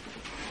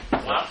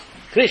zarah.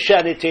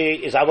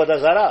 Christianity is avodah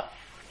zarah,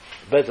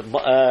 but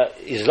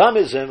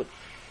Islamism,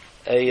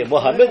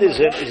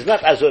 Mohammedism is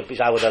not azur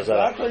avodah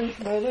zarah.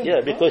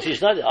 Yeah, because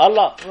he's not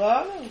Allah.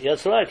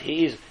 That's right.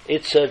 He is.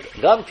 It's a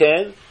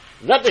gamken,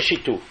 not the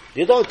shituf.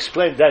 They don't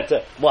explain that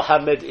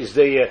Muhammad is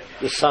the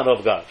son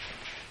of God.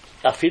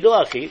 Afido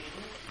Achi,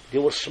 they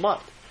were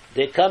smart.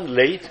 They come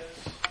late.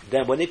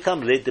 Then when they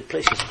come late, the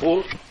place is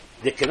full.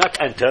 They cannot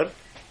enter.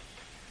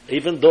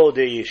 Even though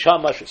the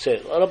shamash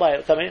said, "Oh,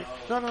 Rabbi, come in."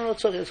 No,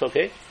 it's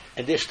okay.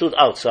 And they stood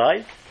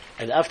outside.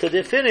 And after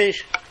they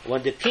finish,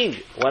 when the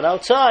king went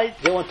outside,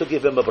 they want to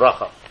give him a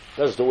bracha.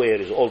 That's the way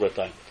it is all the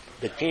time.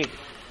 The king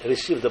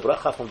received the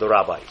bracha from the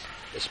rabbis,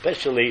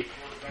 especially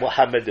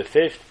Muhammad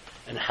V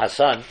and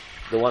Hassan,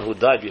 the one who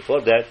died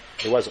before that.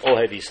 He was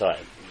Ohev Israel.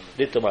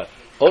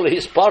 All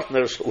his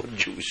partners were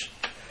Jews.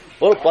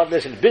 All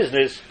partners in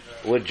business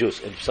were Jews.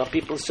 And some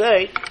people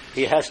say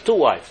he has two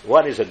wives.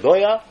 One is a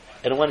Goya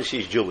and one is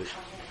Jewish.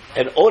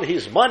 And all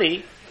his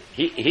money,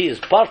 he is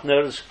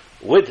partners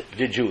with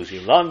the Jews.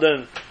 In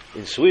London,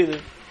 in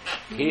Sweden,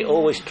 he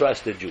always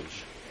trusts the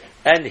Jews.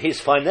 And his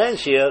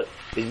financier,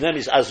 his name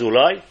is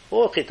Azulai,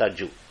 a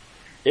Jew.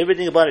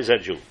 Everything about it is a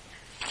Jew.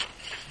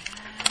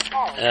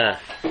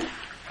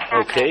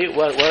 Okay,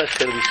 what else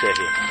can we say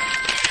here?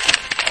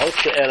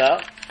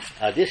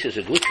 This is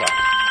a good one.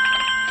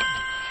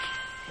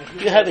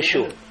 You have a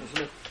shoe.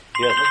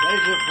 Yes.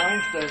 Major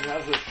Feinstein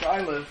has a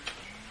silent.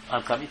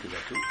 I'm coming to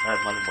that too.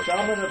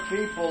 Some of the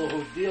people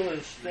who deal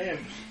in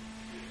stamps,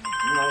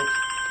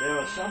 there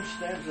are some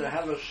stamps that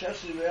have a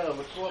chesiver of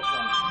a cross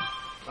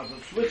on them.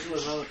 Of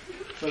Switzerland,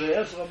 so they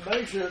ask the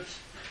measures,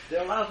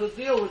 they're allowed to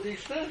deal with these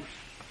stamps.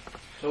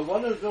 So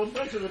one of the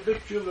measures a big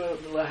tshuva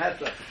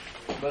laheta.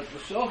 But the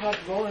Sochat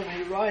Golan,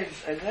 he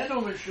writes, and then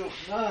over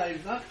Shulchan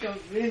is not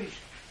convinced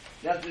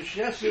that the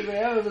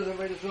chesiver is a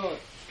Venezuela.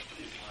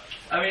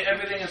 I mean,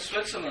 everything in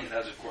Switzerland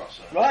has a cross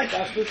on it. Right,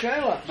 that's the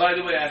Shayla. By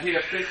the way, I hear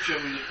a picture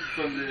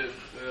from the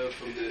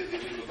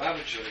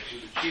Lubavitcher,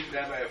 the chief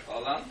rabbi of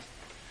Holland.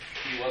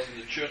 He was in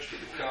the church for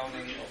the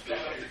crowning of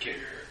the king.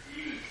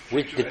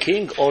 With the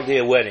king or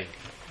the wedding?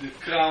 The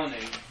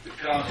crowning.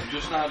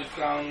 Just now the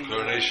crowning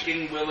of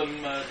King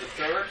Willem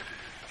III.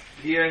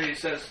 Here he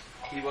says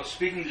he was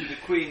speaking to the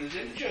queen. He's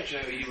in the church.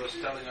 He was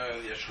telling her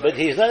Yeshua. But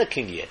he's not a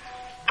king yet.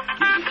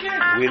 He's the king.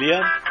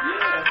 William?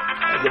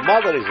 Yeah. The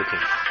mother is the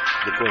king.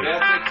 The queen.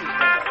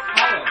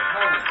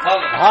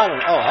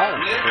 Holland. Oh,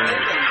 Holland. Yeah.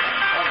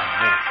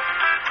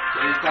 So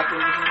he's got the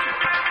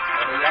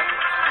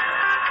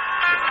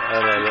I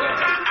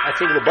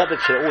think the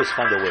Lubavitcher always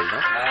found a way, no?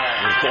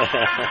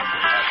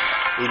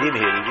 He didn't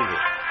hear.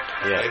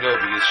 Yeah. I know,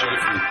 because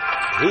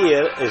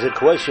here is a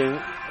question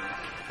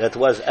that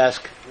was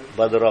asked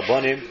by the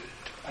Rabbanim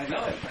I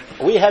know it.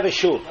 We have a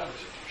shul.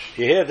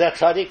 You hear that,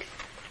 Tzaddik?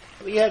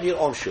 We have your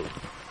own shul.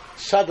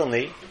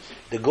 Suddenly,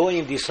 the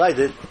Goyim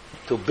decided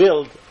to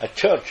build a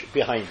church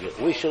behind you.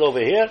 We shul over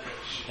here,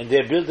 and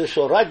they build the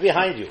shul right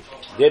behind you.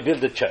 They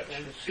build the church.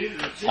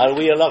 Are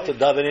we allowed to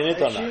daven in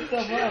it or not?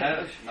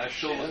 My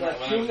shul was not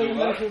when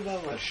I was doing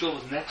that. My shul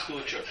was next to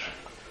a church.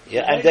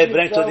 Yeah, and they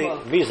bring to the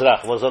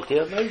Mizrach. Was okay?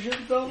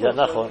 Yeah,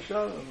 nachon.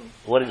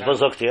 What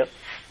was okay?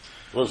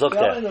 Was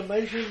okay?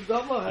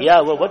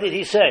 Yeah, well, what did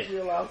he say?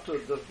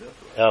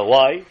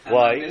 Why?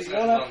 Why?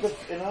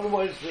 In other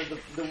words,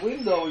 the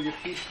window you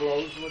keep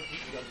closed.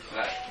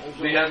 Right.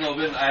 We had no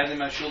window. I had in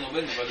my shul no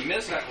window, but the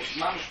Mizrach was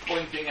mamish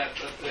pointing at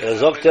the...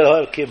 זוקת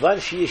לו, כיוון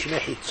שיש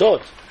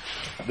מחיצות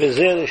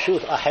בזה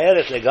רשות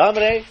אחרת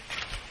לגמרי,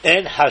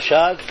 אין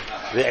חשד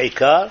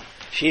ועיקר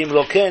שאם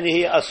לא כן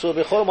יהיה אסור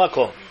בכל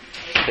מקום.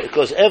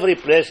 Because every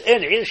place,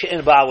 אין עיר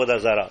שאין בה עבודה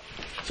זרה.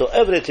 So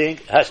everything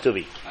has to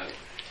be.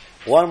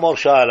 One more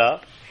shala.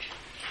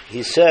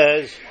 He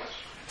says,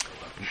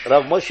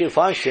 Rav Moshe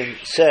Feinstein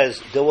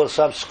says there were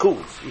some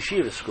schools,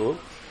 yeshiva school,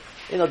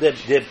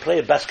 they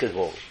play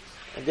basketball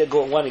and they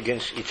go one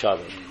against each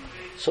other.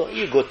 So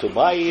you go to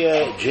my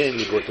gym,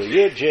 you go to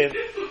your gym,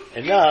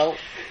 and now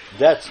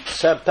that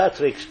St.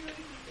 Patrick's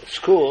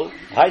school,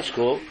 high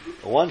school,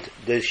 want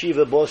the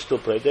yeshiva boys to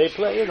play. They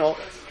play,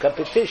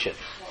 competition.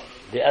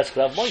 They ask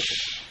Rav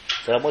Moshe.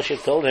 So Rav Moshe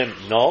told him,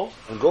 no,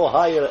 and go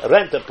hire,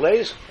 rent a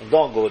place, and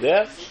don't go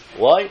there.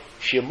 Why?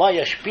 Shema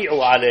yashpi'u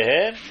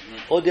alehem,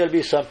 or there'll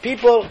be some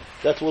people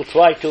that will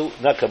try to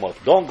knock them off.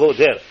 Don't go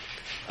there.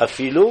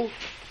 Afilu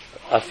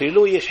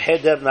yesh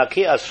heder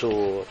naki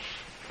asur.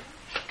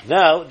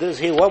 Now, there's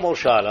here one more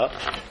shala.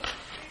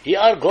 You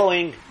are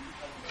going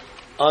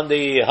on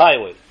the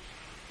highway,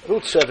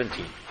 Route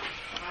 17,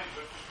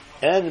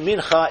 and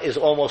Mincha is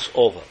almost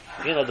over.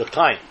 The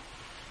time.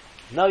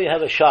 Now you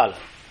have a shala.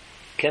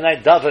 Can I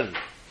daven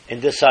in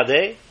the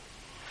Sadeh,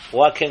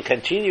 or I can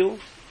continue,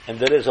 and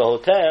there is a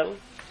hotel,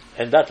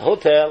 and that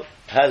hotel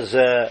has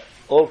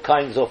all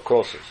kinds of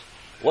crosses.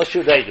 What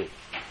should I do?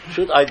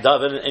 Should I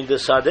daven in the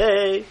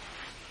Sadeh,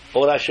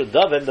 or I should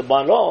daven the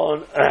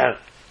Malon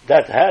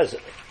that has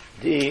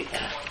the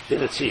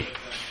Netziv,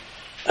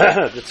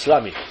 the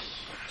Tzlami?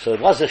 So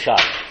what's the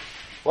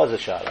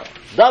Shara?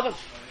 Daven.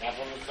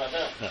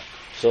 No.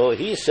 So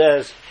he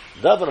says,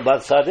 daven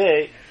but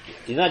Sadeh,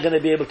 you're not going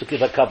to be able to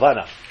keep a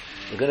kavana.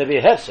 You're going to be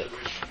a hefsek.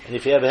 And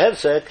if you have a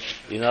hefsek,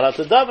 you're not allowed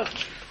to daven.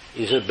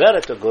 Is it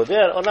better to go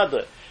there or not?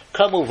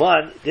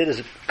 Kamuvan, there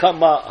is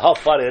how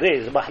far it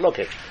is,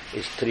 mahloket.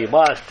 It's 3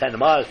 miles, 10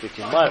 miles,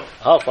 15 miles.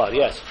 How far?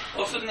 Yes.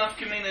 Also, the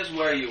nafkamin is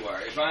where you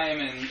are. If I am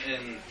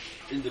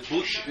in the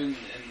bush in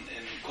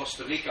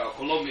Costa Rica or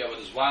Colombia with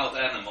these wild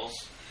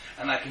animals,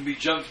 and I can be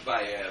jumped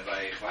by a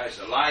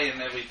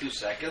lion every 2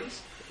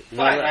 seconds,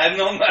 fine. I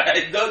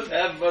don't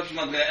have much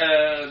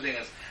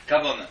things.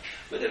 Kavana.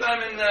 But if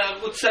I'm in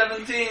Route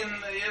 17,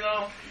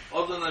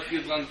 other than a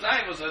few drunk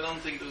drivers, I don't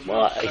think there's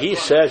much. He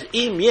says,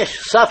 Im yesh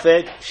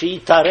safek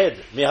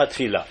she'itared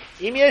mehatfila.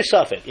 Im yesh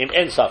safek. Im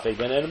en safek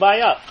ben en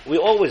baya. We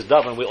always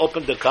daven. We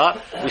open the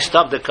car, we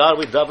stop the car,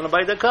 we daven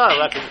by the car.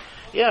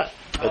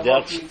 But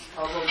that's...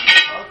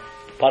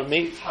 Pardon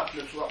me?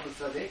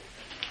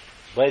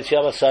 By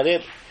Yitzhak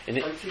Sadeh.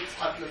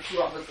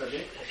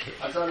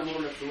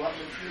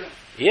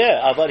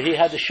 Yeah, but he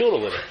had a shul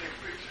over there.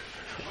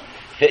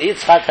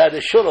 Yitzchak had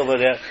a shul over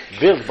there,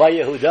 built by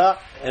Yehuda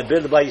and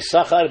built by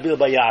Yisachar, built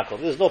by Yaakov.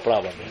 There's no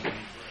problem there.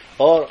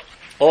 Or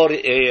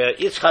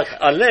Yitzchak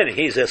alone,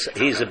 he's a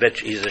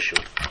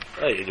shul.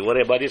 Hey, you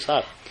worry about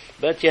Yitzchak,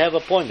 but you have a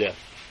point there.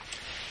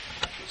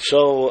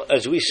 So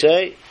as we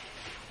say,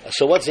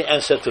 so what's the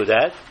answer to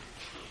that?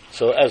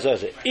 So as I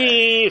say,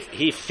 if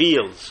he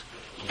feels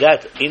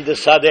that in the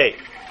Sadeh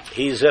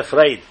he is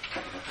afraid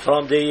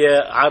from the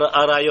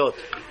arayot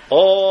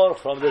or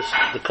from the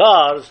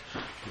cars,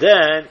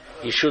 then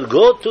he should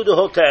go to the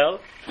hotel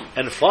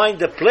and find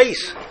the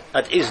place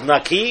that is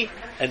naki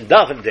and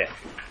daven there.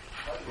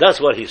 That's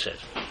what he says.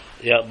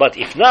 Yeah, but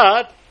if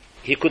not,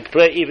 he could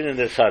pray even in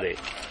the Sadeh.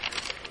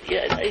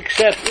 Yeah,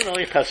 except,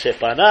 Yichaseh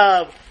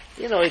Panav,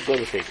 he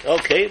goes things.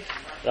 Okay,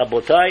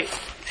 Rabotai,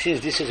 since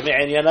this is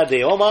Me'anyana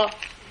Deoma,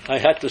 I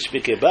had to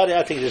speak about it.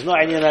 I think there's no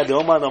Anyana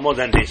Deoma no more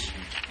than this.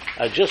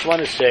 I just want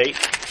to say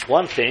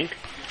one thing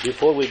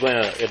before we're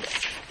going to,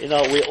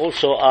 we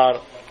also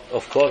are,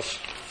 of course,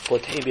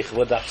 but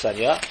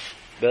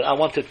I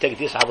want to take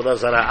this Avodah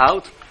Zarah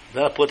out.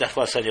 Then I put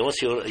Achvasanya.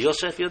 What's your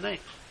Yosef? Your name?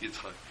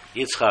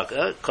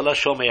 Yitzchak. Kala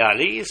Shomei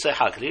Ali,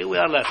 Yitzchak. We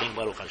are laughing,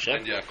 Baruch Hashem.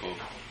 And Yaakov.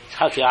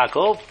 Yitzchak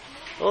Yaakov.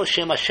 Oh,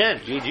 Shem Hashem.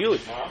 Yud.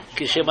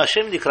 Ki Shem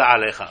Hashem nikra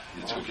alecha.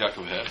 Yitzchak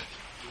Yaakov Hech.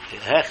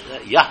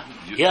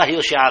 Yeah,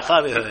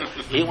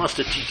 he wants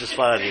to teach us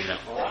Faradim now.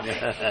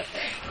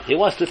 He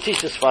wants to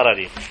teach us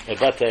Faradim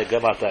about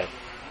Gematai.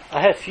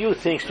 I have few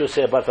things to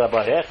say about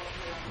Rabbi Hech,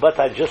 but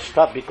I just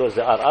stop because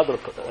there are other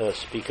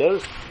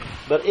speakers.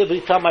 But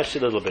every time I say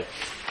a little bit.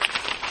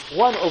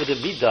 One of the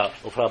midah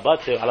of Rabbi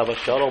Alav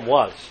Shalom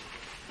was,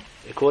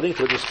 according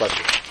to this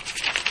passage,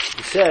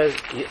 he says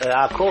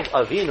Yaakov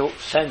Avinu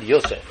sent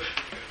Yosef.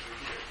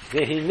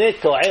 והנה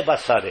טועה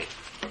בשדה.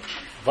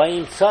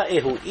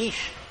 וימצאהו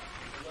איש,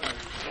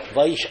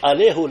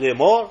 וישאלהו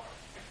לאמור,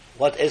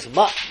 what is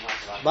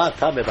מה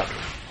אתה מבקש?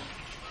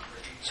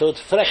 So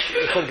it's fresh,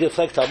 it's not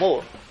reflect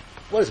more.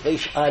 What is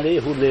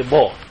וישאלהו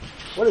לאמור?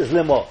 What is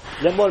לאמור?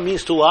 לאמור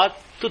means to what?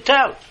 To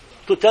tell.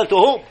 To tell to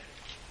whom?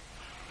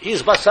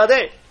 He's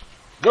בשדה.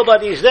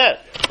 Nobody is there.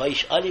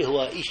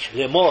 וישאלהו האיש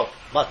לאמור,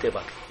 מה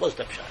תבקש? What's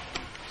the pshat?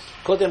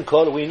 קודם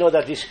כל, we know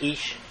that this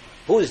ish,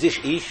 who is this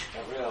ish?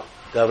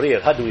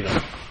 Gabriel. How do we know?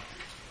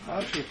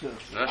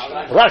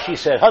 Rashi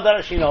said. How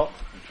does Rashi know?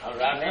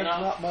 That's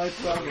not my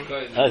problem.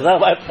 That's not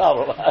my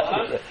problem.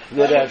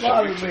 Good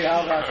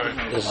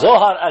answer. The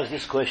Zohar asked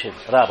this question,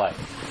 Rabbi.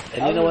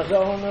 And you know what?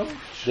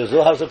 The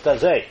Zohar sagt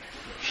azay.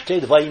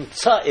 Steht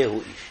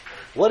vayimtzaehu ish.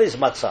 What is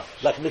matzah?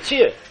 Like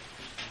Metzia.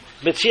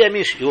 Metzia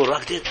means you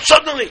rocked it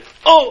suddenly.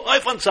 Oh, I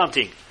found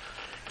something.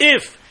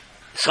 If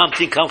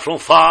something comes from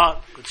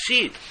far, could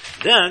see it.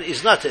 Then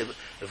it's not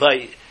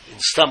by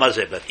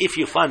stamazeh. But if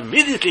you find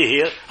immediately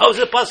here, how is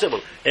it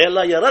possible?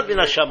 Ella yarad min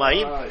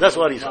hashamayim. That's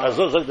what it is.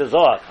 Azor zog the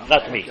Zohar,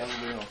 not me.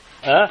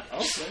 Huh?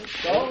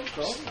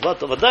 But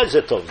ודאי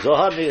זה טוב.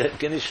 Zohar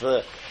כניש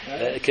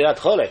קריאת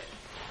חולק.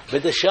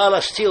 But the Shala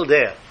is still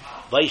there.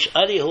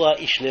 וישאליהו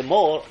האיש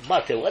לאמור,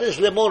 what does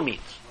לאמור mean?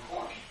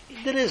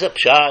 There is a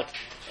pshat,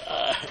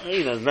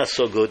 not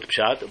so good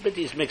pshat, but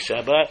it's mixed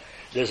up.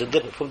 There's a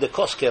difference from the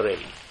Kosker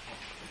Rebbe.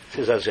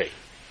 Says Azay.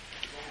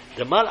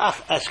 The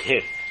Malach asked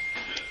him,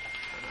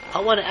 I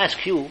want to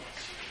ask you,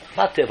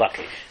 what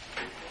tevakesh?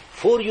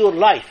 For your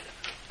life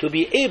to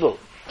be able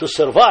to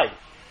survive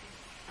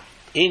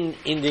in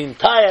the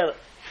entire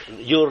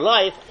your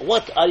life,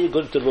 what are you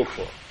going to look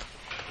for?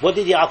 What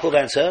did Yaakov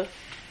answer?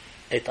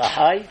 Et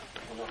ahai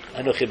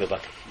anochi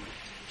mevakesh.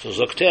 So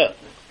Zokter,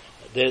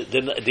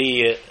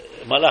 the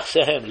Malach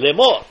said him,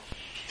 Lemor,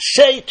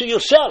 say to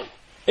yourself,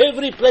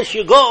 every place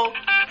you go,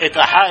 et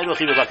ahai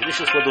anochi mevakesh.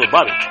 This is for the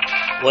marriage.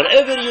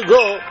 Wherever you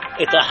go,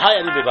 et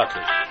ahai anochi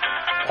mevakesh.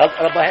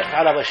 Rabbi Hek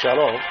Alav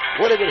Shalom,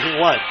 whatever he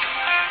wants,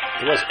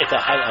 it was et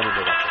ahai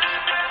anochi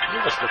mevakesh. You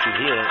must look in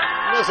here.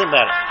 It doesn't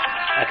matter.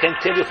 I can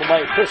tell you from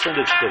my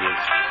personal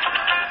experience.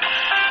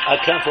 I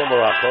came from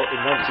Morocco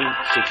in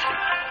 1960.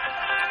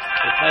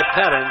 But my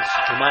parents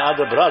and my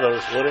other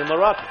brothers were in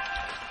Morocco.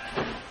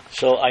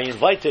 So I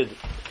invited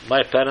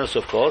my parents,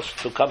 of course,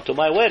 to come to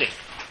my wedding.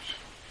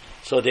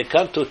 So they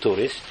come to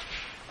tourists.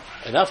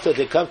 And after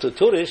they come to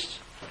tourists,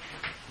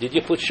 did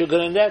you put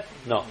sugar in that?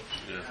 No.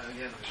 You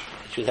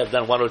should have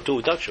done one or two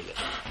without sugar.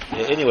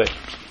 Yeah,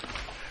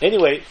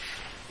 anyway,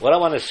 what I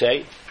want to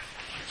say,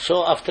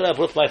 so after I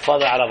brought my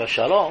father Alav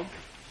Shalom,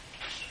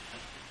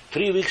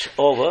 3 weeks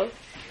over,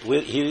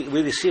 we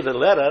received a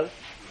letter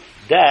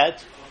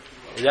that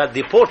they are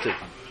deported.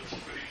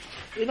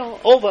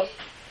 Over.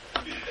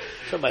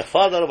 So my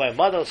father and my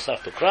mother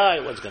start to cry,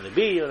 what's going to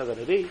be, what's going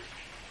to be.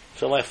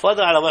 So my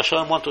father Alav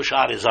Shalom went to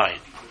Sha'ar Zion.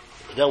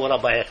 That was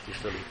Rabbi Hecht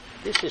used to live.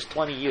 This is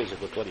 20 years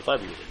ago,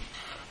 25 years ago.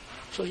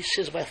 So he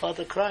says, my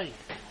father crying.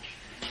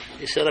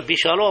 He said, Rabbi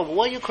Shalom,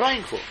 what are you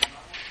crying for?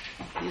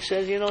 He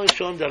says, you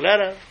show him the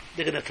letter,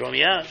 they're going to throw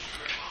me out.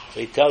 So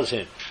he tells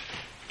him,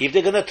 if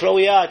they're going to throw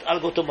you out, I'll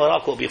go to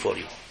Morocco before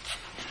you.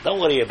 Don't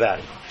worry about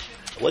it.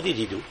 What did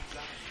he do?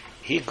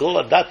 He called,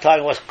 at that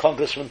time was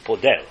Congressman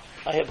Podell.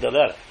 I have the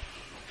letter.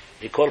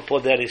 He called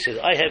Podell, he says,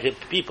 I have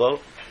people,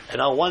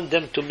 and I want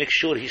them to make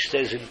sure he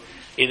stays in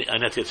the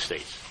United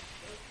States.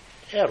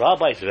 Yeah,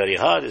 Rabbi, it's very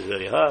hard.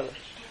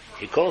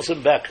 He calls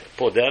him back,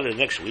 Podell, the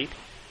next week.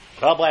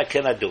 Rabbi, I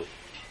cannot do it.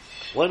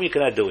 When we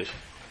cannot do it?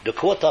 The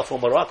quota for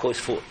Morocco is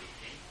full.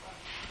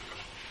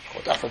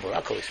 Quota for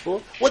Morocco is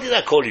full? What did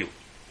I call you?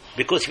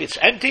 Because if it's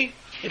empty,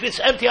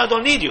 I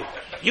don't need you.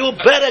 You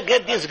better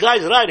get these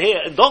guys right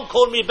here, and don't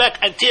call me back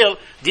until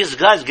these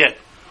guys get.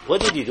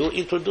 What did he do?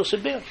 Introduce a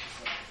bill.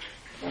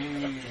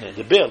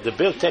 The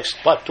bill takes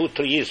about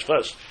 2-3 years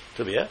first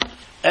to be,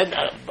 and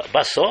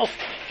Basof,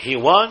 he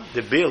won,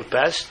 the bill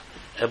passed,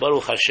 and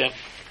Baruch Hashem,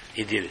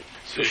 he did it.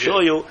 To show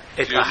you,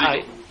 it's a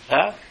high.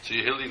 So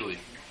you're illegally.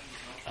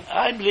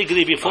 I'm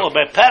legally before.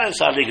 My parents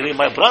are legally.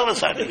 My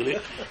brothers are legally.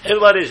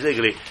 Everybody is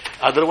legally.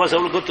 Otherwise, I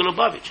will go to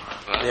Lubavitch.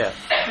 Yeah.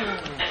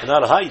 And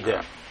I'll hide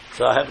there.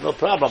 So I have no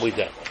problem with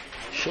that.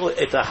 Show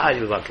it a high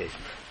Lubavitch.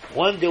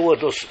 When there were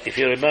those, if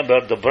you remember,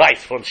 the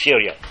brides from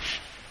Syria,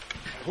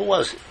 who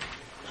was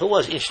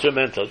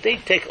instrumental? They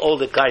take all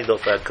the kind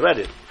of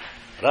credit.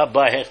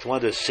 Rabbi Hecht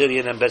went to the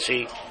Syrian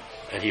embassy,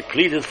 and he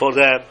pleaded for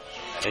them,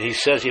 and he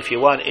says, if you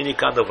want any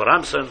kind of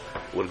ransom,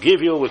 we'll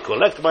give you, we'll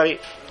collect money.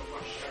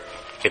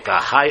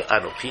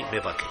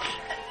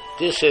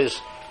 This is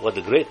what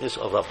the greatness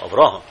of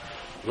Avraham,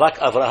 like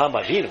Avraham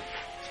Avinu,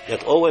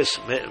 that always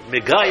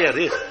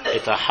megayarich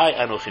et ahai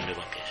anochi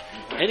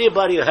mevakesh.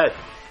 Anybody who had,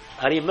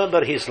 I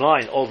remember his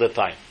line all the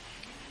time.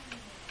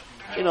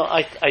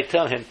 I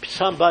tell him,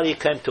 somebody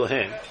came to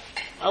him,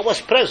 I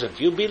was present,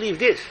 you believe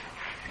this?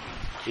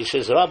 He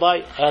says,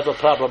 Rabbi, I have a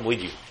problem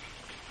with you.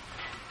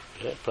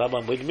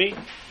 Problem with me?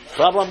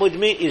 Problem with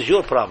me is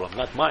your problem,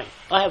 not mine.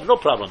 I have no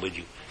problem with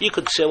you. You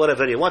could say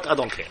whatever you want, I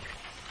don't care.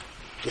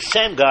 The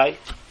same guy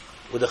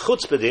with the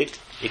chutzpahdik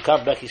He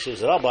comes back, he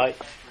says, Rabbi,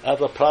 I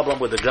have a problem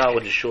with the guy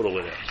with the shul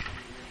over there.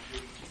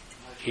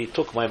 He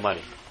took my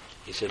money.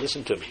 He said,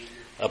 listen to me.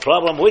 A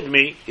problem with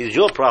me is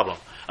your problem.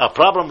 A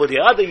problem with the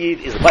other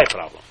Yid is my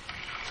problem.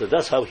 So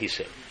that's how he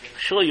said.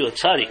 Show you a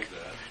tzadik.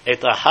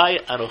 Et ahai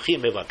anochi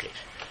mevakesh.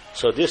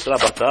 So this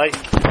Rabbatai,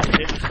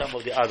 maybe some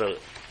of the other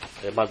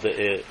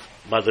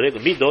Madreg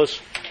Midos,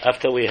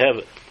 after we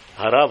have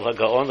Harav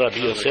HaGaon Rabbi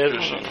Yosef.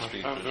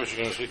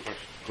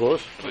 Who?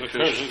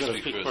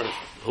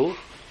 Who?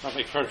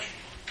 Rabbi Kirsch.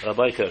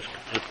 Rabbi Kirsch.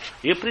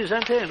 You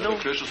present him, no?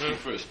 Kirsch will speak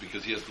first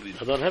because he has to lead.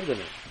 I don't have the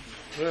name.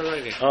 Where are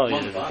they? Oh, yeah,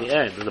 at the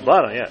end, at the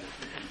bottom, yeah.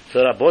 So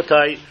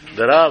Rabbotai,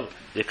 the Rav,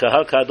 the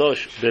Kahal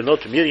Kadosh,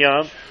 Benot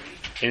Miriam,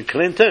 in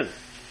Clinton.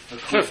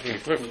 Clifton.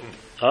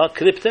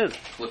 Clifton.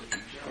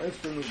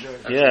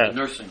 Yeah.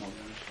 Nursing home.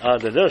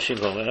 The nursing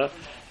home.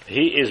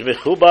 He is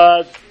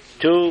mechubad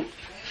to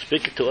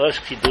speak to us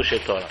Kiddush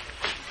Torah.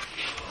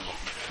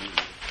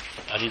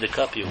 I need a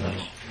copy of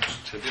this.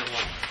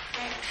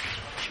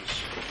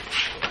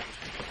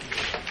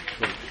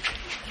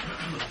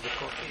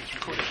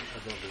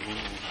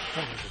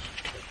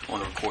 I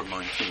want to record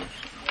mine too.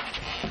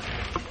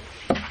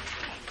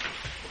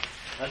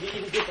 I didn't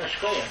even get a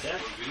shkoyah, yeah?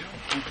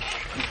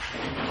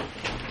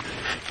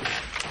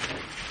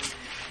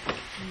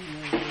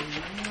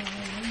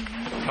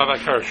 Rabbi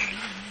Kirsch.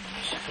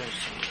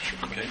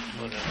 Okay.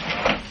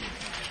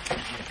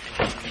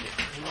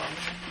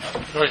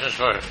 Rosh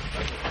Hashanah.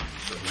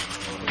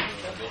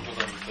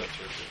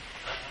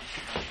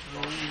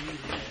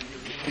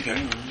 Okay.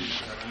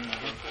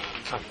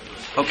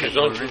 Okay.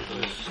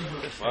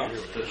 I'm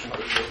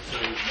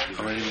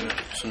ready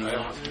as soon as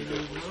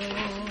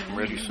I'm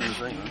ready as soon as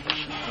I know.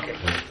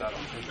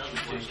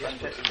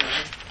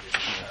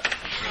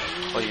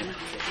 Oh, yeah.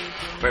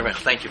 Very much.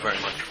 Thank you very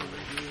much.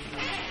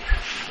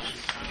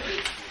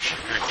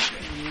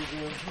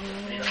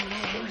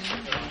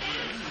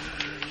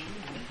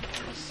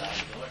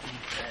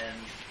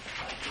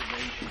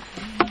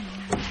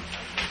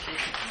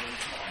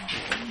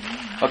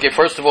 Okay,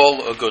 first of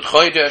all, a good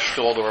Chodesh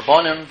to all the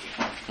Rabbanim,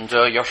 and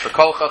Yasher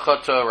Kol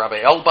Chachat,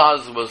 Rabbi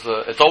Elbaz.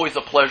 It's always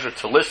a pleasure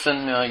to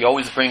listen. You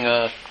always bring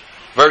a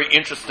very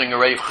interesting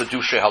array of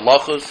Chedusha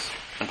Halachos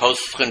and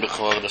Postzchin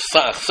B'Chor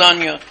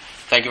Sanya.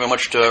 Thank you very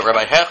much to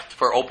Rabbi Hecht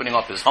for opening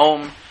up his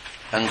home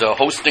and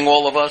hosting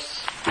all of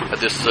us at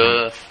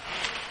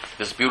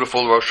this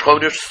beautiful Rosh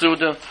Chodesh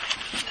Suda.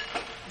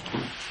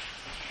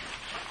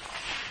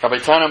 Rabbi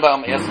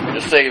Tannenbaum asked me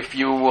to say a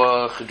few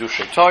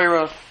Chedusha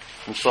Torah.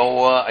 And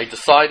so I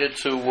decided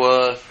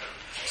to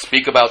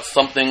speak about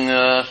something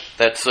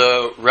that's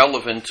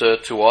relevant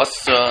to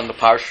us in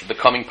the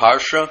coming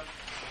Parsha,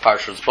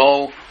 Parshas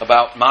Bo,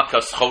 about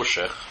Makas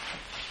Choshech.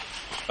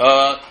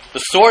 The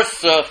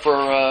source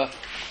for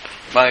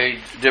my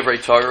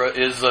Divrei Torah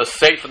is a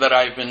sefer that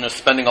I've been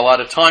spending a lot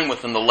of time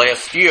with in the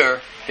last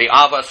year, the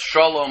Avas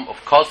Shalom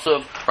of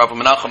Kosev, Rabbi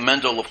Menachem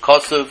Mendel of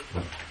Kosev.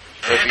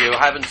 If you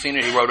haven't seen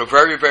it, he wrote a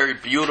very, very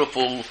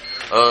beautiful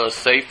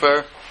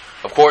sefer.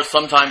 Of course,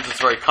 sometimes it's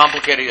very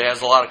complicated. It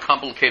has a lot of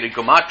complicated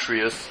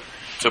gematrias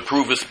to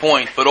prove his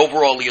point, but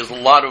overall he has a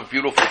lot of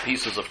beautiful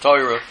pieces of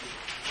Torah.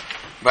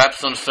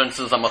 Perhaps in some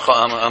senses I'm a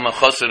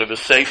chassid of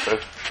his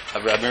sefer.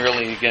 I've been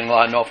really getting a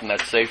lot from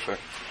that sefer.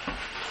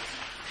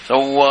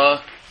 So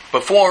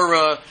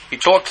before he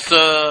talks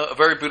a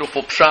very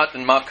beautiful pshat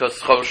in Makas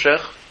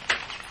Choshech,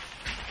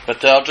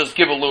 but I'll just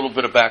give a little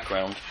bit of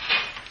background.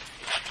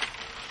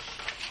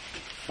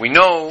 We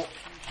know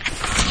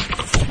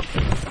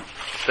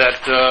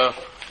that the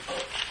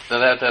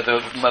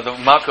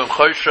Makas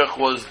Choshech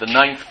was the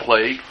 9th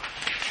plague,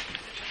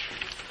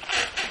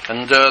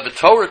 and the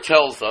Torah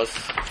tells us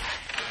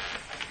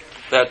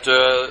that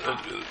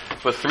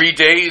for 3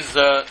 days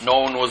no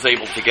one was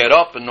able to get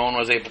up, and no one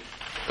was able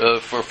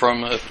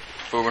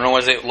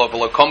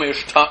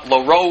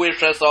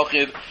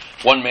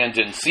one man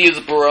didn't see his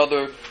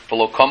brother.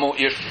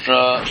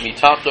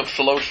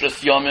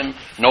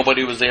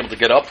 Nobody was able to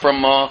get up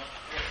from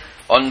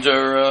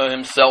under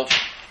himself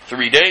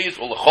 3 days.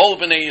 But all of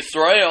Bnei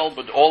Yisrael,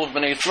 but to all of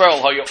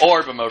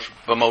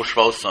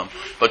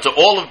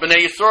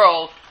Bnei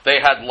Yisrael, they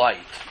had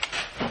light,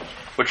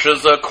 which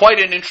is quite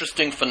an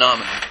interesting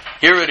phenomenon.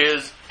 Here it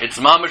is; it's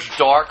mamish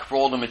dark for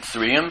all the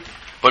Mitzrayim,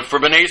 but for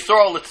Bnei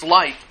Yisrael, it's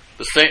light.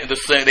 The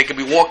same. They could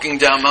be walking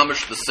down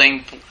mamish the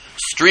same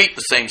street,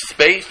 the same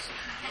space.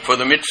 For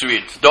the Mitzri,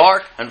 it's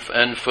dark, and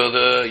for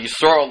the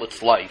Yisrael,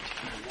 it's light.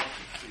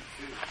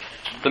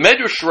 The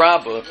Medrash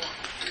Rabbah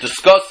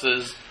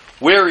discusses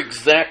where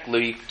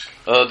exactly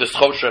this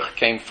Choshech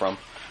came from.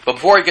 But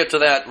before I get to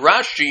that,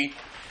 Rashi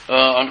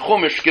on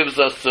Chumash gives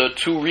us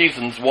 2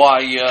 reasons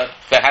why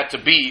there had to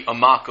be a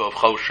Makkah of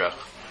Choshech.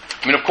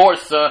 I mean, of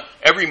course,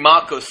 every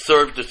Makkah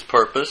served its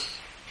purpose.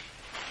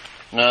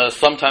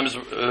 Sometimes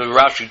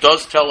Rashi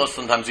does tell us,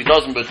 sometimes he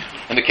doesn't, but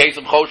in the case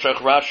of Choshech,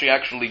 Rashi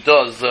actually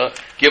does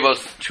give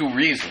us 2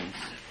 reasons.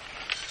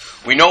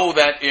 We know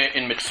that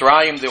in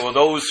Mitzrayim there were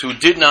those who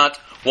did not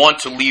want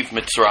to leave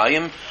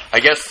Mitzrayim. I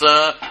guess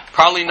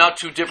probably not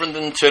too different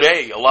than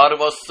today. A lot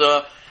of us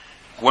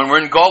when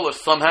we're in Golus,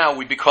 somehow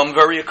we become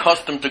very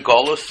accustomed to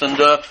Golus, and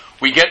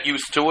we get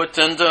used to it,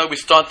 and we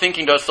start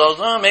thinking to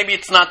ourselves, maybe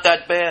it's not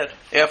that bad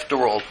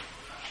after all.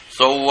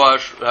 So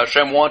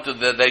Hashem wanted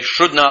that they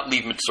should not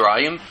leave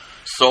Mitzrayim.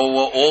 So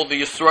all the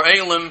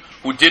Yisraelim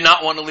who did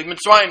not want to leave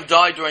Mitzrayim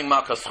died during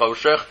Makas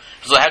Choshech.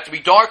 So there had to be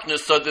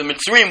darkness so the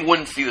Mitzrayim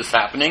wouldn't see this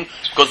happening.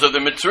 Because if the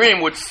Mitzrayim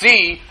would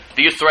see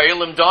the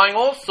Yisraelim dying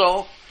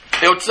also,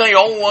 they would say,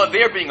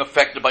 they're being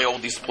affected by all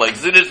these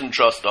plagues. It isn't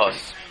just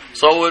us.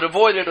 So it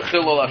avoided a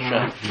Chilul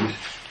Hashem.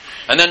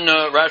 And then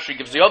Rashi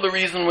gives the other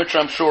reason, which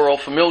I'm sure all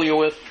familiar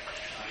with.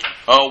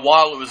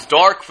 While it was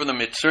dark for the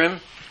Mitzrayim,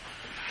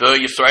 the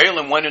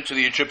Yisraelim went into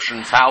the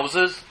Egyptians'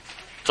 houses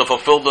to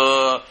fulfill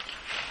the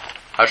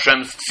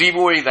Hashem's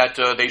tzivui that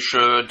they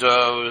should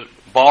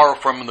borrow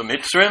from the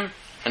Mitzrayim.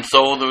 And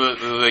so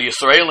the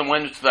Yisraelim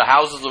went into the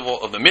houses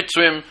of the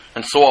Mitzrayim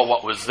and saw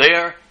what was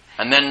there.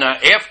 And then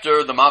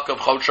after the Makkah of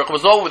Choshech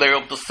was over, they were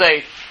able to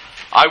say,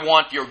 I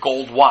want your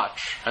gold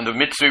watch. And the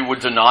Mitzri would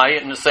deny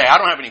it and say, I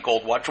don't have any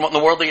gold watch. What in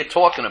the world are you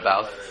talking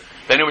about?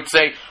 Then it would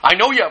say, I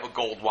know you have a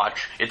gold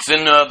watch. It's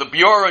in the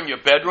bureau in your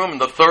bedroom, in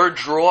the third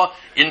drawer,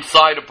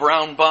 inside a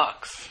brown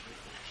box.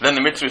 Then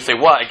the Mitzri would say,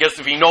 well, I guess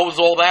if he knows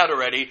all that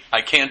already,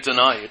 I can't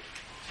deny it.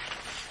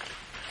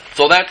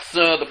 So that's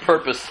the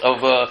purpose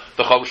of the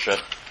Choshech.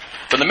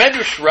 But the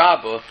Medrash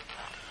Rabbah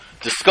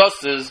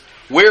discusses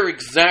where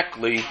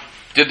exactly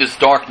did this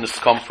darkness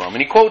come from.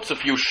 And he quotes a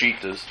few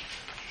shittas.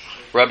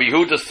 Rabbi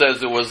Yehuda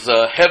says it was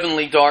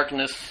heavenly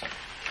darkness,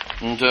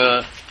 and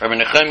Rabbi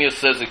Nehemiah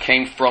says it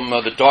came from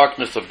the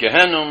darkness of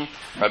Gehenna.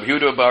 Rabbi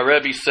Yehuda Bar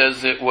Rebbe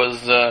says it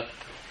was the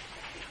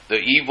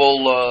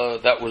evil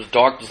that was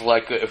darkness,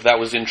 like if that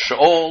was in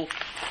Sheol,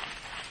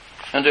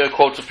 and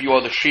quotes a few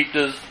other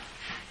shittas.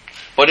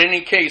 But in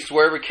any case,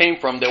 wherever it came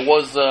from, there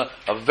was a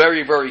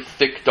very, very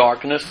thick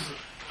darkness.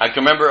 I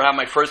can remember how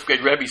my first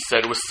grade Rebbe said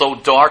it was so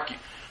dark.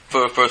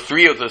 For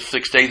 3 of the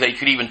 6 days, they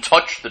could even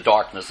touch the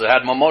darkness. It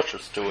had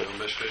mamoshus to it.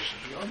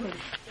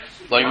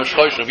 I know,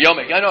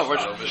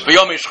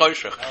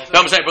 no,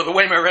 I'm saying, but the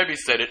way my Rebbe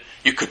said it,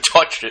 you could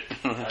touch it.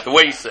 The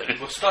way he said it. It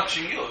was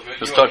touching you.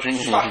 It was touching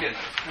you.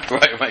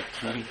 Right.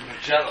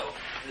 Jello.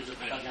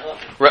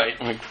 Right.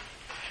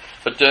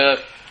 But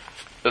the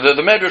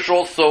Medrash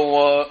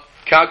also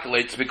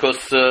calculates,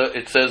 because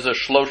it says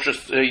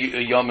Shloshis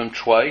Yomim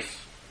twice.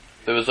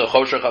 There was a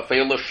Choshech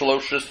Afela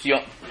Shloshis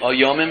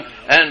Yomim,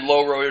 and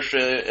Lo Roish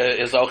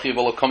is Achiv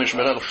Olakomish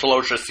Merel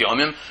Shloshis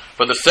Yomim.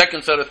 For the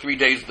second set of 3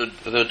 days,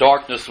 the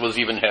darkness was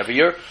even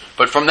heavier.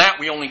 But from that,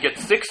 we only get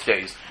 6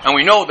 days. And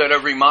we know that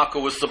every Makkah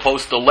was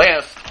supposed to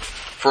last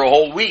for a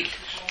whole week.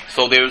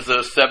 So there's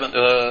a seventh,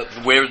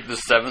 where's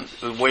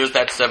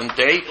that 7th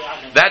day?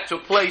 That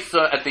took place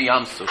at the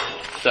Yam Suf,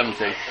 7th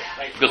day.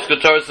 Because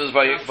Keturah says,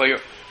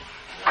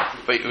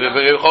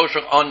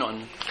 Choshech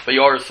Anon,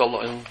 Vayoris.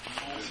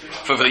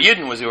 For the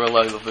Yidden was your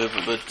alive,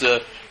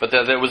 but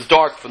there was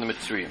dark for the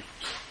Mitzrayim.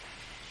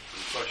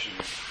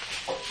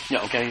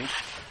 Yeah, okay. I'm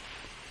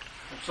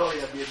sorry,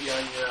 maybe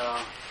I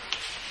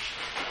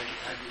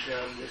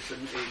did listen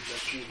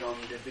on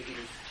the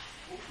beginning.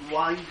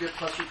 Why the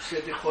pasuk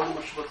said the Chol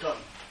Mashvotam?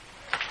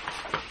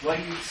 Why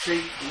did it say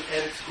in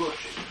Eretz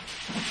Goshen?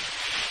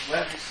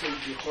 Why did it say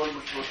the Chol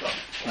Mashvotam?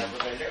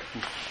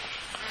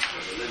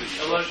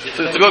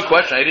 So it's a good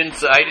question. I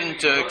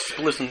didn't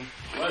explicit.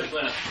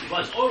 It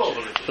was all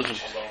over it.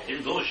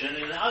 In Goshen,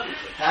 in the other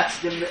place. That's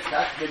the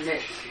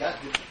next.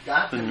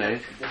 That's the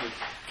next.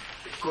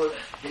 Because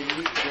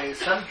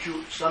some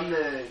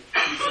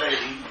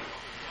Israelis,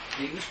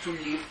 they used to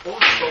live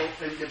also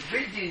in the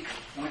building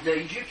with the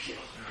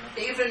Egyptians.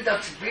 Even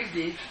that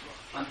building,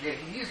 and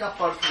his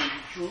apartment,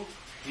 too,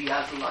 he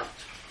has light.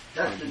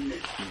 That's the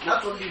next.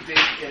 Not only the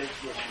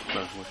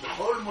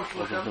whole Moshe.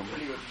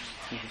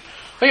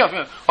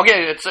 Yeah. Okay,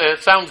 it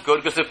sounds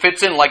good because it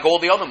fits in like all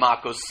the other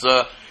Makkos.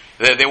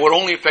 They would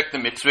only affect the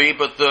Mitzri,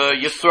 but the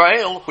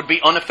Yisrael would be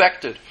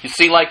unaffected. You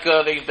see, like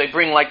they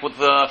bring like with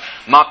the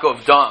Makkah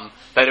of Dam,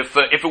 that if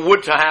it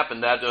would to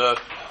happen that a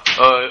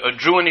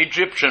Jew and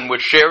Egyptian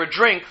would share a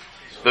drink,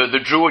 the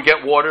Jew would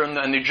get water and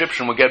the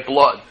Egyptian would get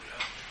blood.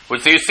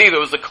 So you see,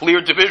 there was a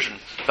clear division.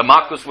 The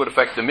Makkos would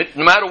affect the Mitzri,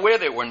 no matter where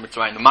they were in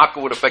Mitzrayim. The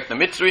Makkah would affect the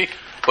Mitzri,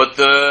 but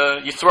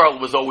the Yisrael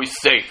was always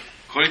safe.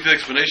 According to the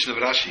explanation of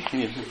Rashi,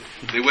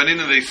 they went in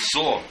and they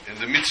saw in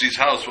the Mitzri's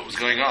house what was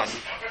going on.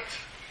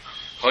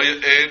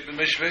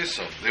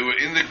 They were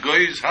in the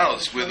Goy's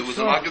house where there was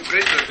a market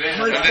trader,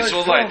 and they saw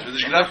light.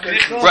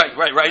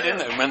 Right in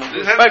there.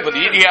 Right, but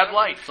he had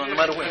light, so no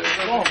matter where.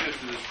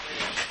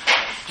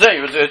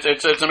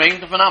 It's an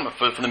amazing phenomenon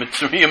for the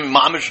Mitzrayim,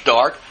 mamish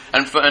dark,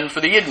 and for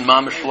the Yidden,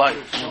 mamish light.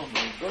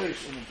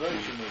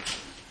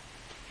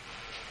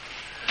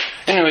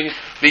 Anyway,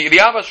 the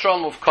Abbas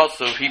Shalom of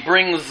Kosov, he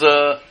brings 2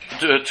 of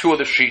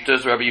the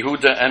Shittas, Rabbi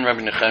Yehuda and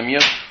Rabbi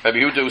Nehemiah. Rabbi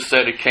Yehuda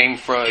said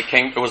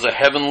it was a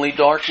heavenly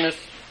darkness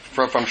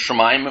from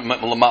Shemayim,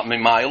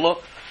 Mimayla,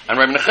 and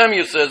Rabbi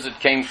Nehemiah says it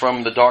came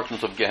from the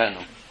darkness of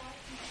Gehenna.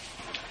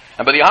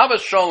 But the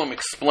Ahavas Shalom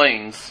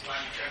explains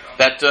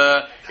that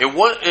it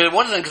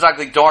wasn't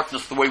exactly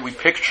darkness the way we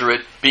picture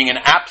it, being an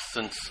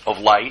absence of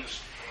light.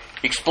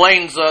 He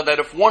explains that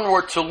if one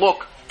were to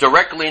look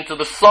directly into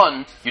the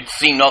sun, you'd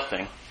see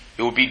nothing.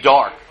 It would be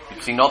dark.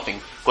 You'd see nothing.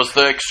 Because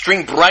the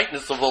extreme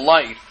brightness of the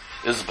light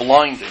is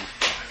blinding.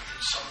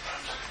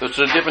 So it's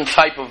a different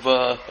type of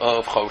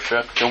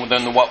choshech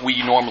than what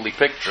we normally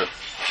picture.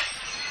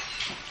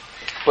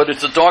 But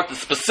it's a darkness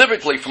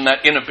specifically from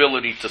that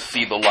inability to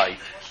see the light.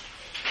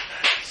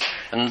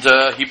 And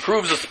he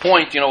proves this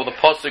point, the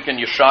pasuk in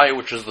Yeshaya,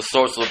 which is the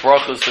source of the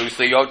brachas, so we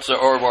say Yotze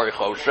Or Vari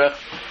Choshech.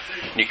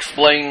 And he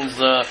explains,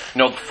 the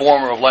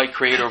former of light,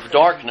 creator of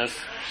darkness.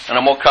 On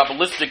a more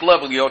Kabbalistic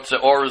level, Yotze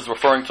Or is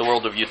referring to the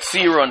world of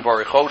Yetzirah, and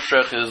Vari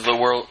Choshech is the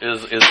world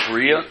is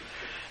Bria.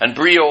 And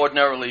Bria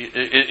ordinarily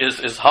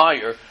is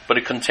higher, but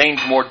it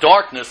contains more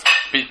darkness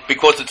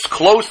because it's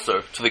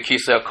closer to the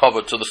Kisei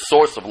HaKavod, to the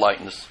source of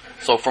lightness.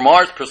 So from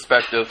our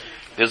perspective,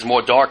 there's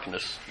more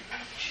darkness.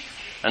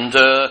 And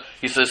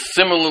he says,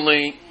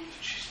 similarly,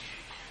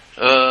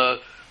 the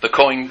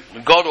Kohen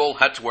Gadol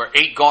had to wear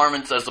 8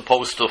 garments as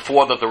opposed to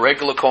 4 that the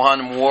regular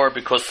Kohanim wore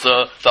because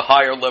the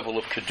higher level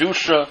of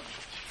Kedusha.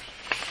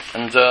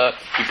 And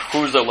he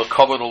proves that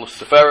L'Kavod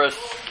L'Seferis,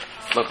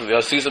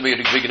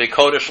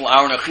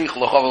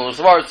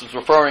 is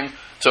referring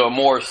to a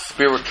more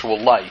spiritual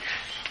light.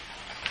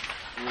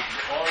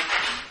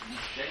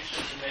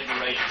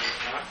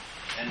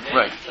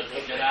 Right.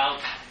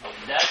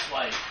 That's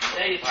why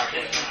they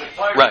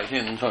right,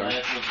 in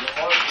Torah.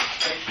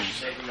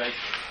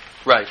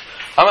 Right.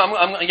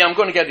 I'm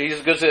going to get.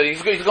 He's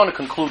going to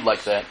conclude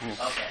like that.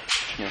 Okay.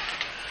 Yeah.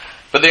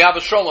 But the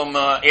Ahavas Shalom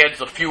adds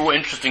a few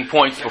interesting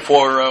points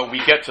before we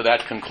get to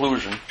that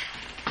conclusion.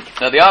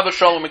 Now, the Ahavas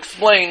Shalom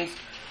explains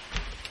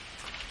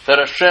that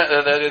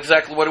that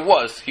exactly what it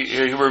was.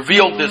 He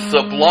revealed this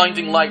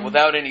blinding light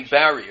without any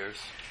barriers,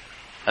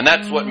 and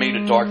that's what made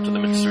it dark to the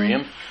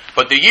Mitzrayim.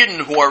 But the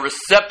Yidden who are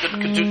receptive to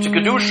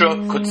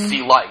Kedusha could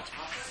see light.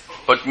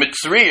 But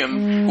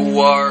Mitzrayim, who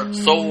are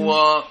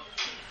so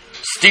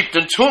steeped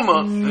in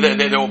Tumah,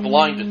 they were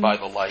blinded by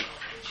the light.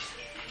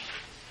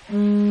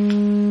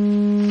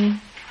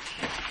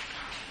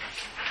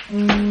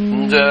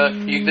 And the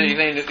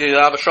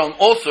Ahavas Shalom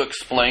also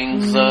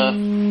explains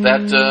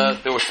that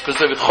there was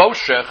specific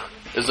Choshech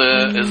is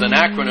an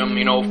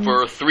acronym,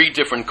 for 3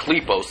 different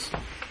klipos.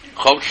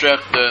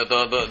 Choshech,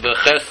 the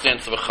Ches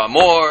stands for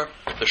Chamor,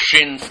 the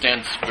Shin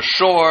stands for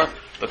Shor,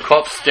 the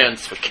Kaf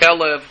stands for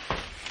Kelev.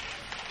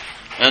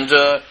 And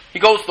he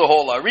goes the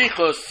whole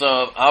Arichos.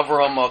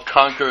 Avraham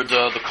conquered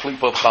the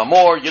Klip of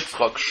Chamor,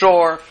 Yitzchak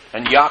Shor,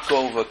 and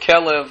Yaakov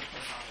Kelev.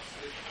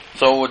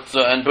 So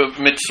and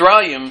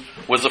Mitzrayim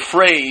was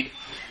afraid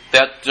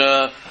that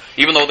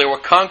even though they were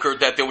conquered,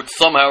 that they would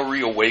somehow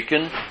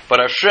reawaken. But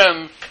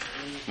Hashem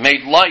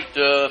made light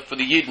for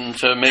the Yidden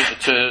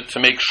to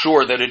make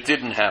sure that it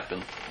didn't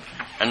happen.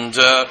 And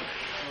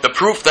the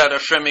proof that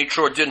Hashem made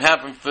sure it didn't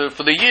happen for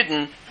the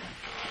Yidden,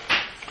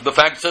 the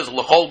fact says,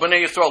 L'chol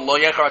b'nei Yisrael lo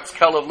yechatz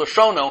kelev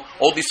l'shono,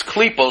 all these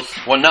klipos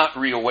were not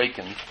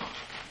reawakened.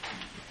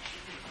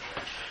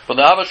 But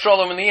the Ahavas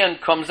Shalom in the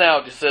end comes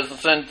out, it says in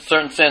a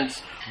certain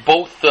sense,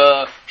 both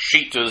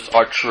shitas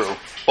are true.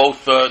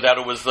 Both that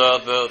it was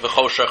the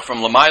Choshech from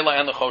Lamaila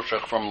and the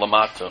Choshech from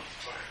Lamata.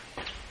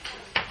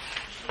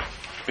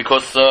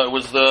 Because it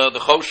was the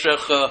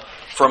Choshech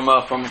from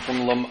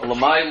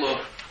Lamaila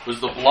was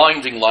the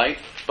blinding light,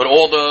 but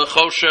all the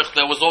Choshech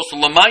that was also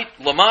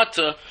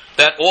Lamata,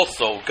 that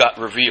also got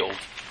revealed.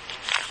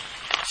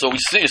 So we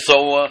see,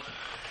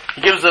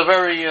 he gives a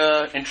very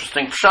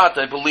interesting pshat,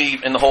 I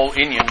believe, in the whole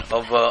inyan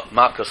of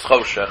Makas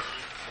Choshech.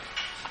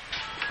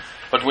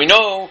 But we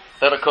know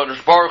that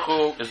HaKadosh Baruch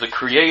Hu is the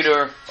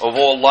creator of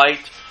all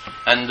light,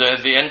 and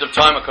at the end of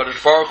time,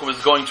 HaKadosh Baruch Hu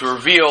is going to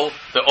reveal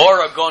the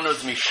Or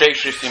Agonos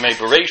Misheshis Yimei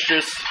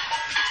Bereshis,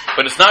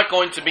 but it's not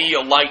going to be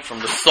a light from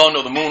the sun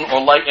or the moon or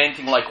light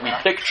anything like we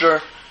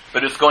picture,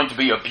 but it's going to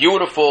be a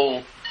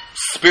beautiful,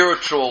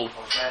 spiritual,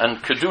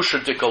 and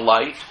Kedusha-dika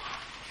light.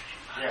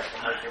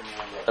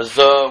 As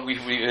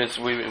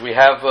we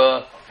have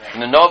in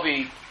the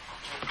Navi,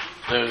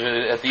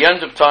 at the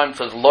end of time it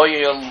says Lo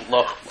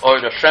or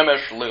the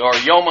Shemesh or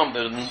Yomam,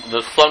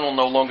 the sun will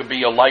no longer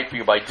be a light for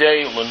you by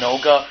day,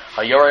 Lenoga,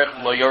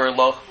 Hayarech, Lo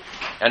Yorilach,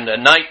 and at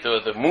night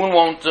the moon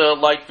won't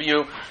light for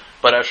you,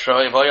 but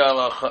Hashem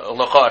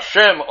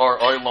or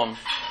Oilam,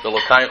 the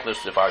Lokayach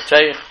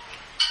L'Sivarteich,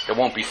 there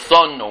won't be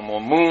sun, no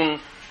more moon,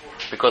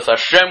 because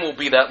Hashem will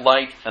be that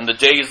light, and the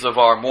days of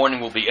our mourning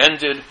will be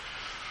ended.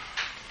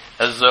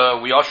 As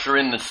we usher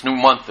in this new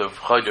month of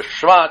Chodesh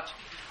Shvat,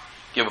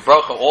 give a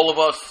bracha, all of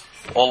us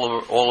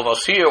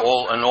here,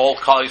 and all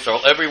Klal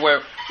Yisrael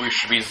everywhere, we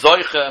should be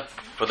zoiche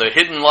for the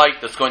hidden light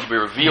that's going to be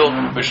revealed.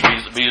 We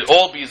should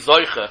all be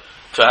zoiche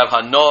to have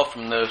hana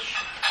from the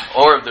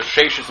or of the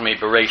Sheshis Mei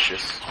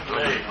Bereshis.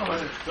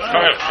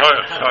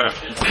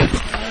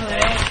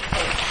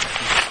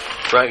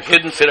 Right,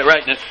 hidden, sit it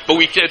right.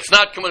 But it's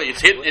not coming.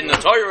 It's hidden in the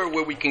Torah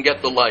where we can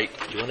get the light.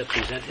 Do you want to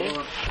present it?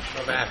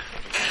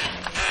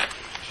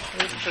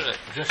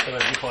 Just a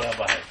minute before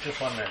Rabbi Hecht.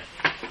 Just 1 minute.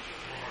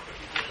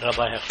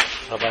 Rabbi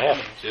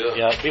Hecht.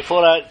 Yeah,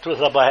 before I to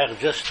Rabbi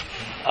Hecht,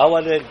 I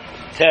want to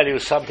tell you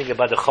something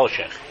about the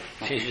Choshech.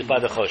 This is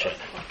about the Choshech.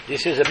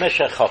 This is a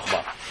Meshech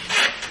Chochmah.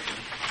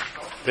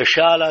 The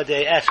Shala,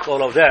 they ask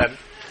all of them,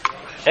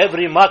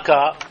 every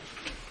Makkah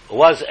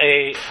was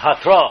a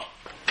Hatra.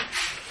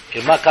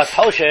 In Makkah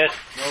Choshech,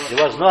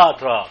 there was no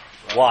Hatra.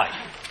 Why?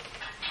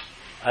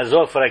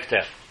 Azor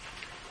Frekter.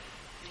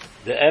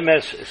 The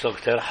MS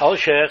Sokter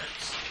Choshech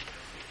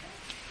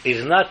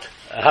is not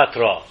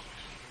Hatra.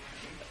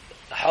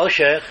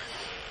 Choshech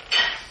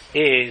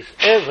is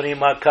every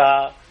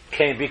Makkah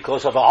came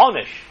because of a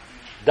Onesh.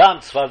 Dam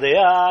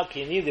Tzvadeya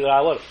Kinid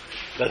V'Awar.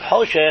 But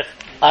Choshech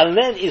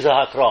Allen is a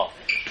Hatra.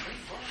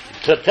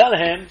 To tell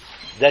him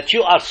that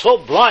you are so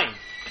blind,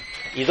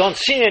 you don't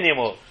see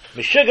anymore.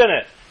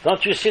 Mishigane,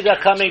 don't you see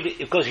that coming?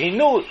 Because he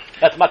knew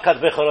that Makat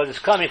Bechorot is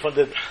coming from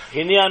the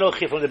Hini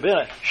Anochi from the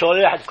Bina.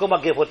 Shoreach Koma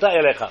Gefota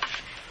Elecha.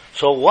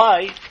 So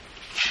why?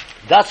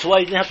 That's why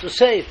he didn't have to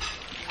say it.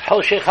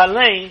 Choshech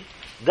Allen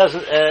does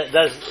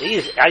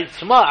is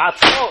Aitzma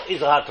Atzmo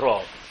is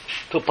Hatra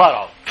to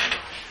Paro.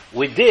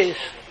 With this,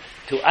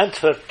 to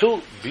answer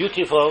 2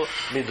 beautiful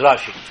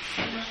midrashim.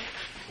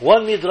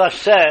 One midrash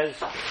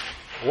says,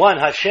 when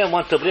Hashem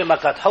wants to bring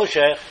Makat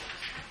Choshech,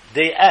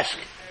 they ask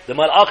the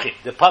Malachim,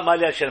 the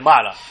Pamalia Shel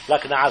Ma'ala,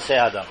 like Na'aseh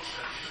Adam.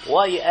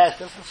 Why he asked?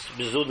 This is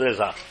Bizud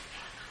Reza.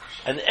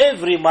 And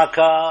every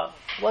Makkah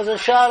was a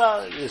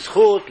Shara,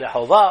 Yizchut,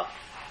 Lehova.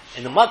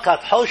 In the Makat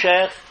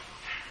Choshech,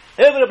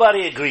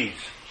 everybody agrees.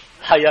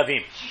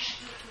 Hayavim.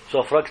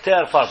 So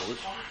Frakter Farbus.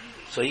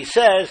 So he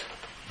says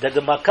that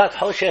the Makat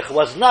Choshech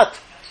was not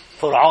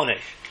for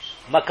Onesh.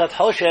 Makat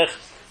Choshech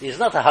is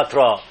not a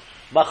Hatra.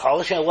 Makat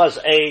Choshech was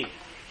a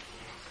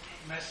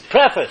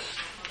preface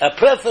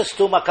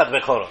to Makat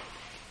Bechorot.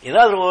 In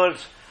other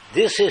words,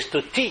 this is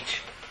to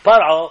teach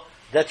Paro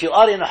that you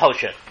are in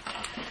Choshech.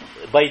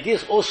 By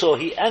this also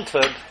he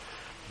answered,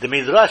 the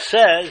Midrash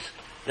says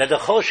that the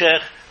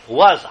Choshech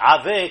was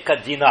Aveh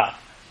Kadinar.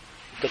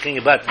 Talking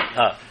about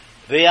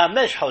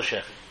Veyamesh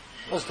Choshech.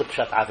 What's the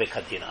Pshat Aveh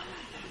Kadinar?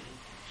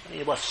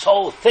 It was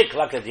so thick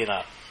like a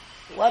dinar.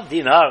 What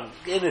dinar?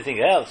 Anything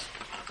else?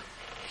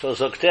 So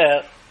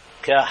Zokter,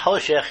 Kea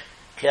Choshech,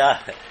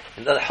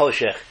 not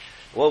Choshech.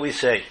 What we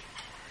say?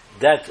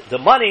 That the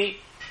money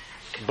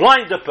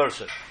blind the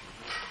person.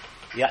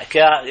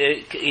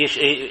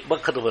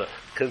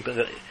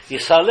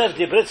 Yisalev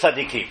Dibret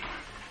Tzadikim.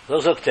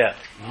 Zokter.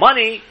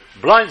 Money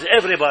blinds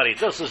everybody.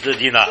 This is the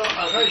dinar.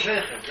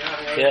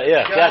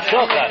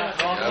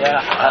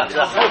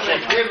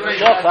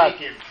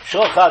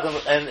 Shochad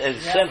and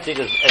same thing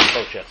as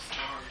Choshech.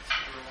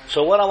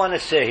 So what I want to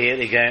say here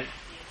again,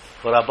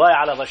 for Rabbi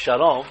Alav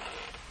Shalom,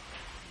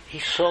 he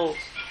saw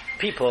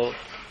people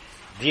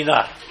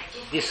dinar.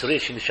 This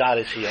rich in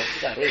Sha'ar Sion,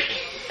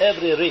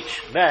 every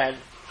rich man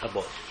a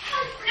boss.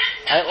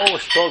 I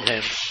always told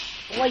him,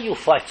 why you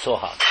fight so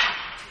hard?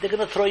 They're going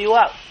to throw you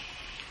out.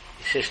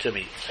 He says to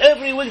me,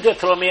 every week they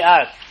throw me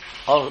out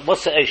on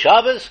Motzei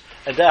Shabbos,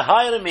 and they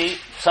hire me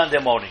Sunday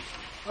morning.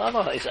 No,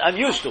 I'm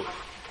used to it.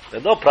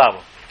 There's no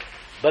problem.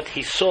 But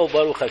he saw,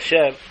 Baruch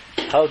Hashem,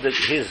 how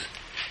his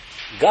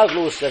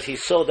godless, that he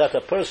saw that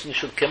a person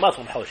should come out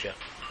from Choshech.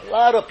 A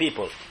lot of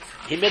people.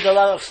 He made a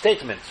lot of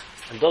statements,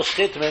 and those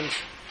statements,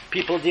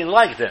 people didn't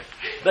like them.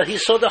 But he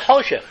saw the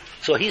Choshech,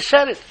 so he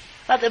said it.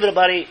 Not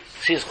everybody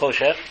sees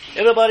Choshech.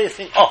 Everybody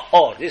thinks,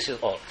 oh, this is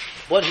all.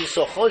 When he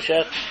saw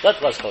Choshech,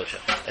 that was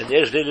Choshech. And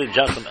there's little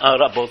gentlemen,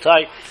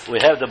 Rabotai, we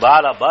have the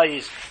Baal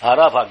Abayis,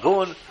 Harav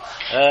Hagun,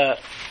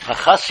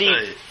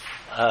 Hachasi.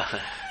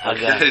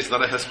 It's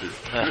not a hesped.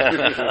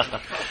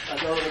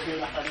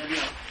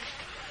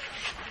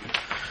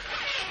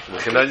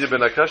 Mechananya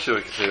ben Akasha,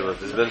 we can say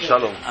that. It's Ben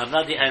Shalom. I'm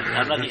not the end.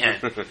 At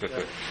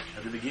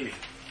the beginning.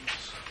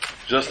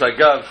 Just like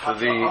God for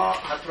the...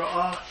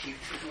 Hatra'ah,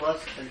 it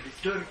was in the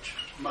third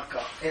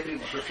Makkah,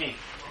 everyone.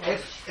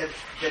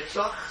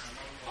 Tetzach,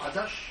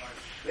 Hadash,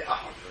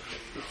 Ve'ahad.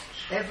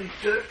 Every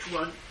third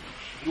one,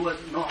 there was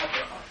no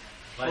Hatra'ah.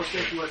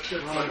 Choshech was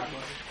third one.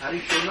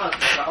 Harishonat,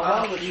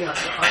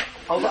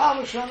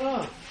 Allah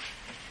Shana.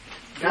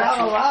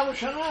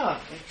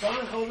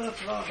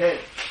 Okay,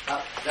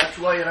 that's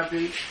why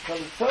Rabbi. So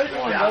the third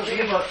one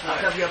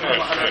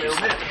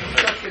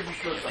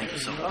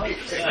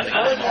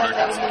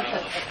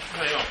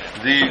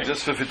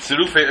just for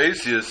Tzirufei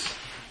Eisius,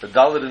 the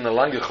Dalet and the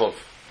Langechov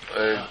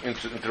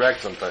interact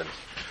sometimes.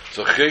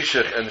 So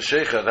Cheshech and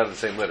Shechad have the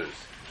same letters.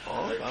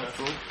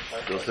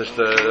 Das ist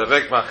the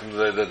wegmachen,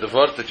 the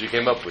word that you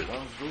came up with.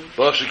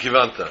 Baruch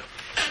Shekivanta.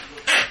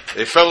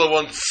 A fellow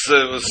once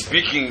was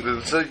speaking,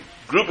 there's a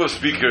group of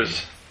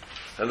speakers,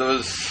 and there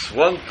was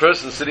one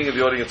person sitting in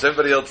the audience,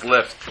 everybody else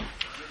left.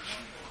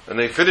 And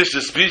they finished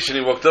the speech, and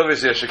he walked over and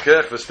said,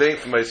 Shekech for staying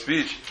for my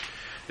speech.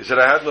 He said,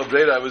 I had no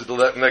data, I was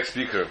the next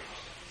speaker.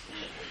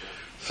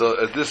 So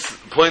at this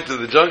point of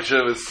the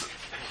juncture,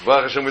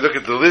 Baruch Hashem, we look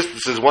at the list, it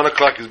says 1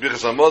 o'clock is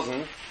Birchas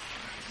HaMazon,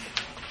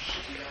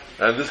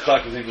 and this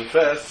clock is even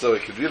fast, so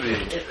it could really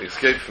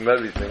escape from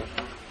everything.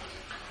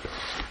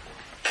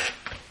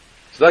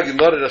 Sag ich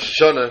nur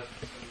Rosh Hashanah,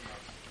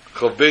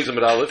 Chof Beis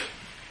mit Aleph.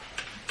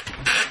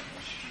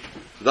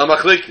 Da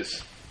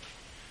Machlekes.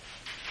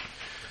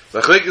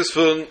 Machlekes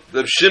von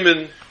Reb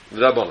Shimon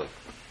Rabbanan.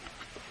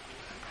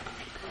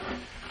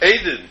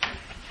 Eden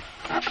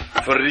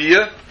for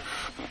Riyah,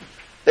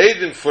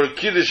 Eden for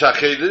Kiddush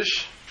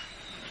HaChedesh,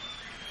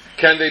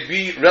 can they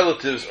be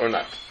relatives or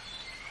not?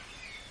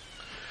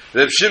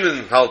 Reb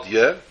Shimon holds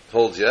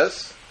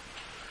yes,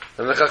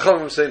 and the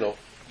Chachamim say no.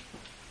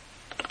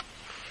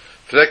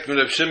 Fragt mir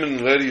Reb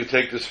Shimon, where do you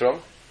take this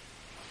from?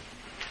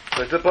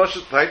 Like the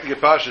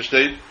heilige Pasha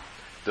steht,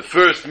 the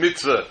first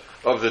mitzvah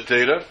of the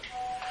Torah,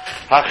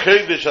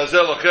 HaChedesh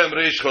Hazel Lachem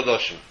Reish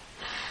Chodoshim.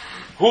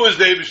 Who is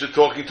the Eibishter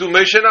talking to?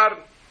 Moshe and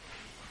Aaron.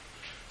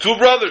 Two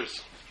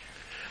brothers.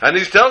 And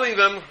he's telling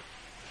them,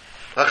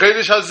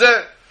 HaChedesh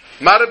Hazeh,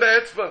 Mara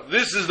Be'etzva.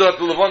 This is what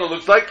the Levana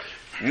looks like.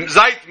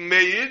 Zait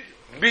Meid,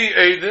 be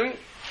Eden,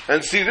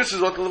 and see, this is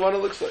what the Levana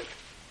looks like.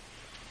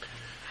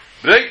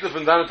 Break the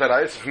Vandana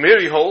Tarais. From here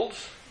he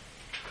holds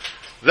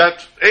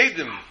that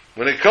Eden,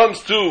 when it comes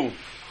to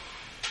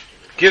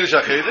Kiddush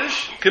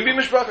HaChedesh, can be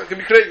Mishpacha, can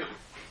be Kreven.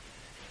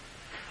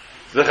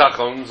 The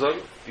Chacham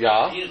said,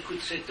 yeah. Here could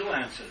say two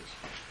answers.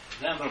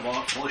 Number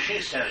one,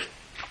 Moshe said it,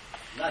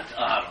 not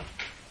Aaron.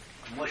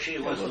 Moshe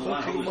was the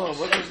one who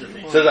says the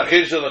thing. Says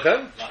HaChedesh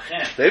Lachem?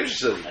 Lachem. The Eibishter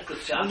says I it.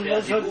 could say Alpei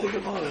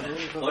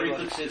Adibur. Or you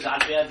could say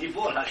Alpei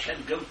Adibur.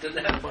 Hashem go to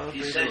them.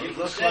 He said you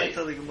could say.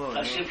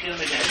 Hashem can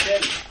make a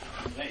heter.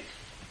 Right.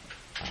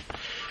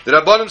 The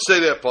Rabbanim say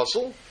the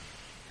apostle,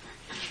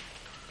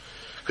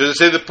 because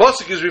they say the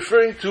pasuk is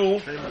referring to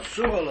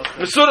Mesura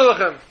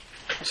Lachem.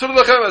 Mesura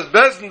Lachem as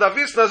Bez and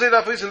Davis, Nazir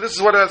Davis, and this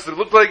is what it has to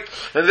look like,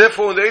 and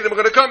therefore when the Edom are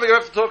going to come, they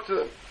have to talk to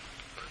them.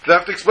 They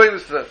have to explain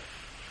this to them.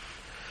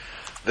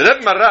 The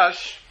Rebbe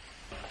Marash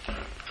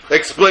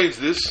explains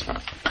this,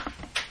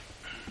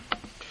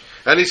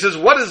 and he says,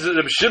 what is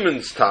Reb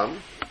Shimon's tam?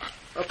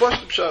 A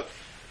Pashut Pshat.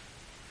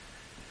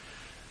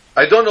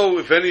 I don't know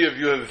if any of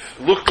you have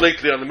looked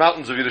lately on the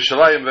mountains of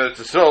Yerushalayim, Eretz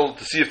Yisrael,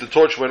 to see if the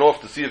torch went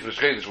off, to see if Rosh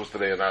Chodesh was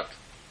today or not.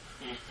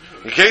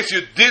 In case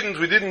you didn't,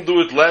 we didn't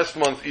do it last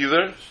month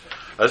either.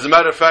 As a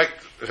matter of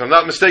fact, if I'm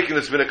not mistaken,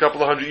 it's been a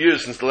couple of 100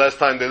 years since the last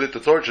time they lit the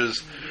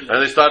torches,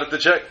 and they started to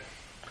check.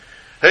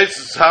 Hey,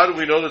 how do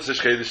we know that it's Rosh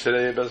Chodesh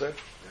today, Bezdin?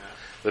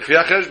 The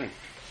Fiach Heshbon.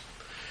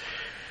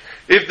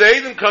 If the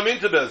Edom come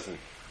into Bezdin,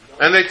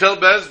 and they tell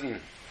Bezdin,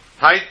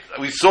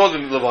 we saw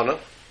them in Levana,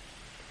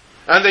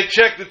 and they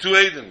check the two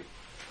Edom,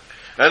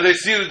 and they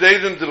see that the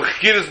Edom, the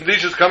Chikiras and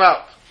Dishes come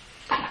out,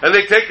 and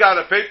they take out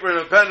a paper and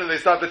a pen, and they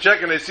start to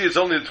check, and they see it's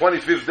only the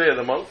 25th day of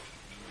the month.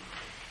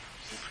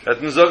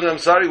 At Nizogin, I'm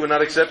sorry, we're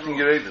not accepting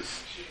your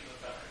Edis.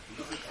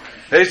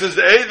 He says,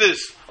 the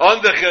Edis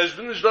on the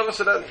Cheshbon is Dovah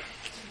Sedan.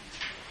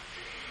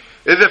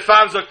 In the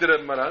Farm Dr.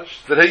 Rebbe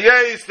Marash, that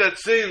Hayes, that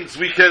since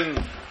we can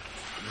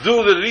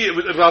do the Riyah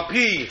with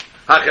Rapi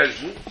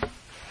HaCheshbon,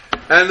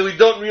 and we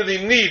don't really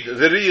need the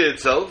Riyah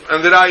itself,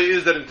 and the Riyah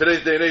is that in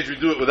today's day and age we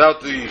do it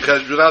without the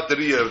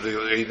Riyah of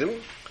the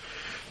Edom.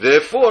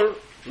 Therefore,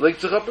 like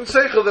Tzachap and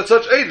Seichel, that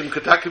such Edom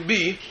could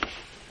be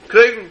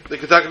Kreven, they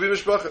could be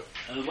Mishpacha.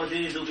 And what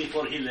did he do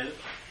before Hillel?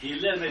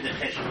 Hillel made the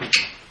Cheshbon.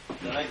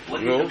 Right? What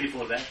did he do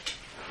before that?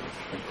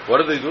 What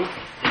did they do?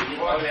 They did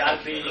only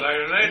Alpei.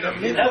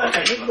 They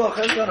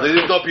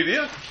didn't do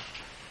Apidiyah?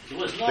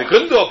 They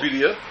couldn't do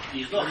Apidiyah.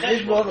 He's not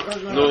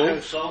Cheshbon. No.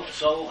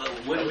 So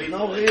when we...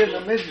 No, here in the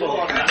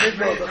Midbar.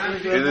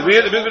 In the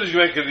Midbar is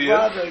gewinnt Kediyah.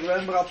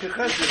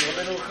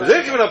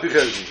 They given up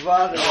Cheshbon.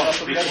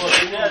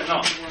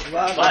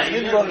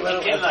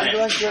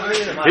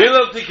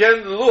 Hillel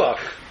tiken the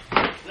Luach.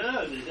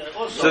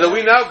 So that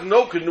we now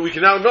know, we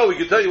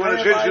can tell you when a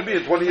change can be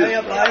in 20 years.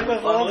 How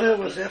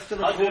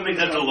do you make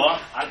that law?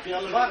 Alpei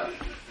Alvara.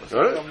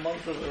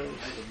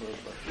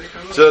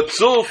 So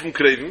Psul from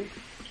Kreven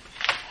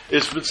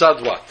is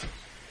mitzad what?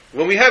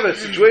 When we have a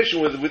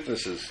situation with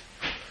witnesses,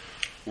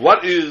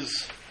 what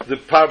is the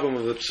problem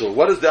of the Psul?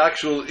 What is the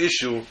actual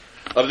issue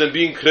of them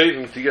being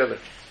Kreven together?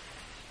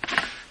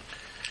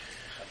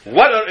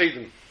 What are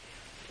Edom?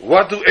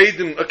 What do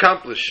Edom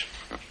accomplish?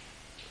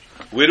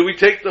 Where do we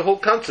take the whole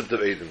concept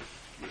of Edom?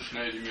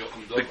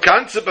 The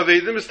concept of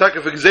Edom is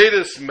Takaf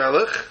Gzeiras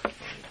Melech,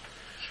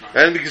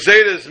 and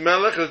Gzeiras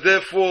Melech is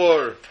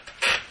therefore,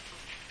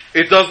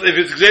 it doesn't. If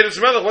it's Gzeiras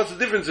Melech, what's the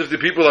difference if the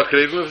people are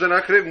Kreven, if they're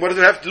not Kreven? What does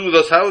it have to do with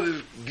us? How does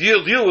it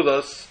deal with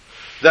us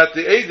that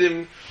the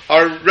Edom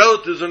are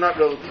relatives or not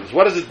relatives?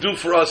 What does it do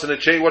for us and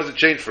what does it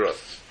change for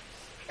us?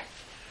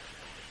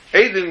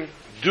 Edom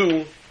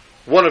do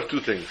one of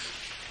two things.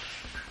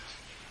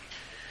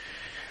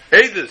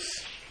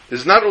 Edis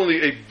is not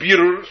only a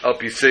birur al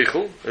pi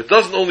seichel. It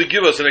doesn't only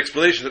give us an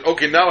explanation that,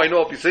 okay, now I know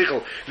al pi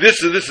seichel,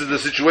 this is the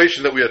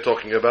situation that we are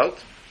talking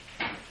about.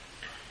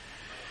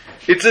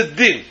 It's a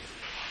din,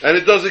 and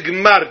it does a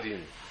gemar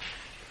din.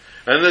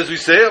 And as we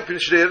say, al pi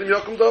shnei edom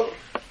yokum davar.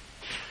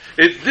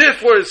 It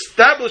therefore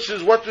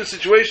establishes what this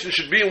situation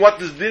should be and what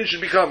this din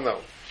should become now.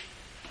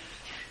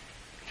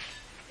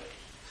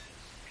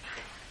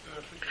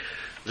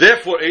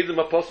 Therefore, Edom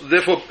apostle,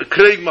 therefore,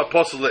 Kreim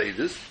apostle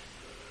Edis.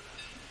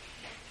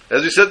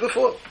 as we said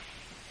before.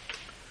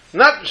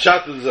 Not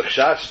Pshat is a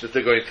chash that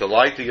they're going to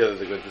lie together,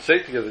 they're going to say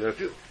together, they're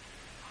going to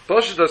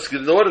Pshat,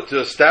 in order to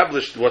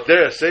establish what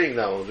they're saying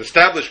now,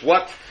 establish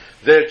what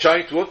they're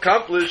trying to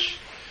accomplish,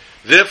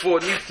 therefore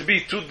it needs to be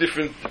two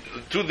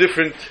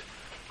different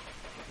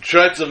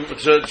trends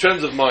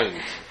of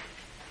mind.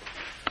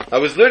 I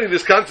was learning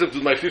this concept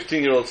with my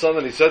 15-year-old son,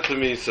 and he said to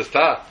me, he says,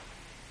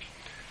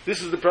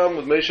 this is the problem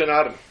with Moshe and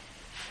Aaron.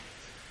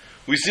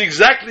 We see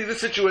exactly this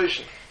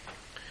situation.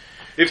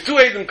 If two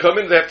Eidim come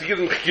in, they have to give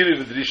them Chakira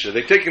V'Drisha.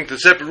 They take them to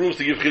separate rooms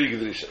to give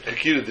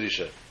Chakira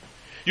V'Drisha.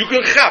 You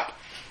can chap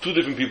two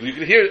different people. You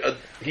can hear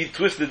he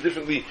twisted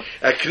differently,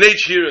 a knech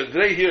here, a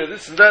drei here,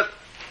 this and that.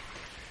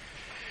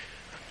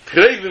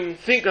 Krevim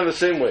think on the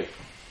same way.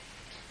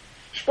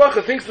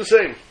 Shpacha thinks the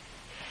same.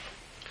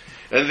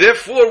 And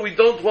therefore we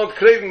don't want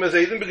Krevim as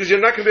Eidim, because you're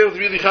not going to be able to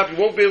really chap, you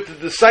won't be able to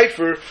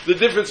decipher the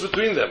difference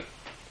between them.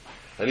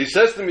 And he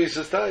says to me, he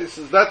says,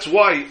 that's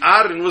why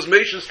Aaron was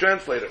Moshe's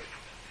translator.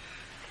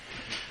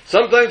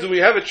 Sometimes when we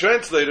have a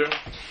translator,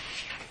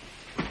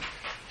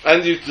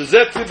 and you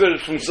zet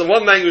from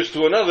one language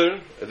to another,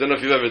 I don't know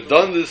if you've ever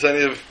done this,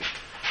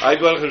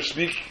 I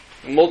speak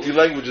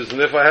multi-languages,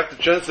 and if I have to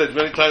translate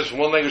many times from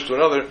one language to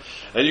another,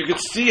 and you can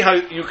see how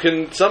you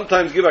can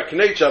sometimes give a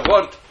knech, a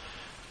word.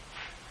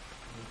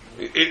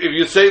 If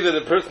you say that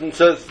a person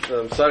says,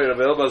 I'm sorry,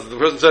 Rabbi Elbaz, the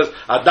person says,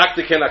 a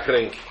doctor can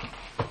akrenk.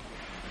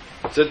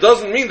 So it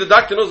doesn't mean the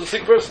doctor knows a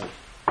sick person.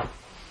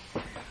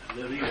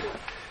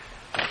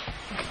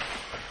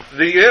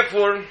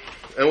 Therefore,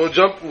 and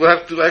we'll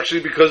have to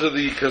actually, because of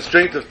the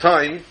constraint of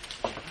time.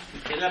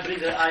 Can I bring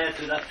the ayah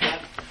to that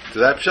pshat? To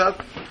that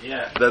pshat?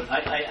 Yeah.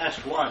 I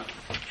asked one.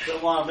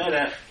 Shlomo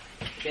HaMelech,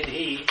 can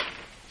he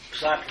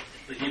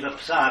give a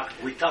psak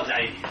without the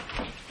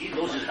Eidim? He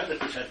knows it's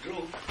 100%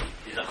 true.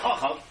 He's a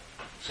chacham.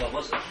 So it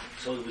was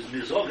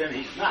Mizogan,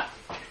 he's not.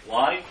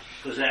 Why?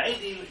 Because the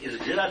Eidim is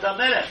Gzirat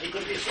HaMelech. He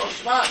could be so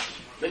smart.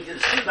 But you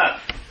see that.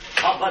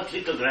 How about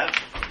lithograph?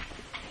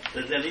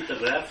 The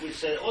lithograph, we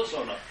say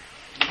also no.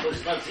 Because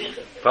it's not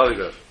Zichar.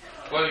 Polygraph.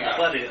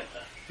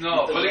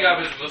 No,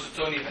 polygraph is because it's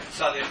only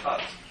Tzadi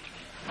Echad.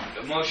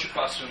 The Moshe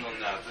Passon on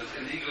that.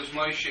 In the English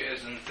Moshe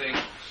is a thing,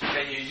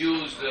 can you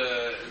use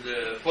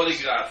the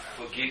polygraph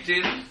for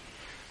Gittin?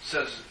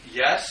 Says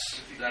yes,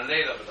 then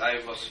later, but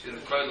I was in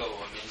the Koilo,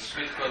 in the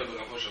street Koilo with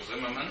Moshe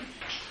Zimmerman,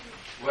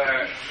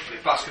 where the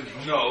Paskin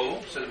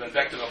no, so they went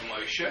back to Rav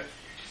Moshe.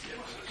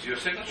 It's your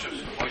signature.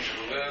 So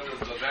Moshe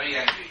was very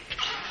angry.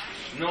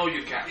 No,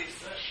 you can't.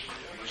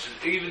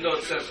 Even though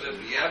it says that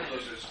yeah,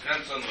 because it's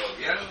grandson of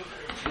yes.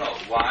 No,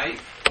 why?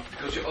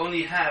 Because you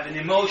only have an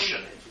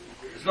emotion.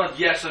 It's not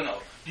yes or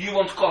no. Do you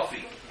want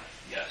coffee?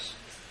 Yes.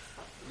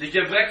 Did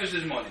you have breakfast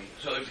this morning?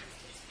 So if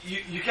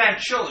you can't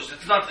choose.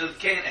 It's not a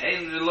cane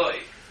in the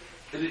loy.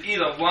 It is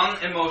either one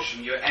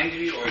emotion. You're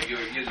angry or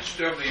you're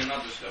disturbed or you're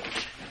not disturbed.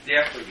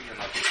 Therefore, you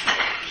cannot do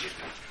it.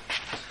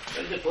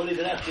 Well, the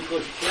polygraph,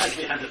 because it can't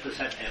be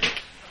 100% error.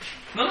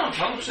 No,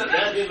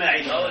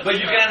 100%. But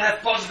you can have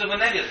positive or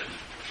negative.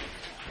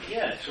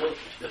 Yeah, so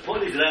the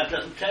polygraph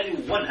doesn't tell you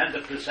 100%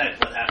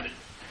 what happened.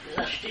 It's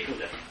a shtickle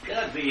there. It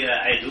cannot be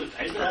Eidut.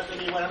 Eidut has to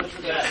be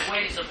 100%. There's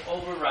ways of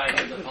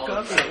overriding the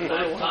polygraph.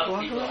 I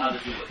taught people how to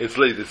do it.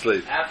 It's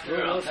late.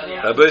 After, I'll tell you.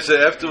 Rabbi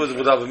say afterwards,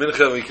 we'll have a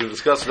mincha, we can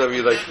discuss whatever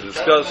you like to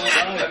discuss.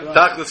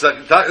 Tachlis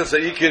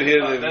Ha'ikir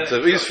here in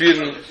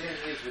Eastfielden.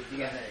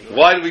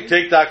 Why do we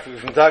take that from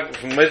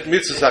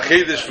Mitzvah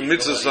HaChedesh, from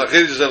Mitzvah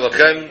HaChedesh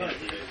Elochem?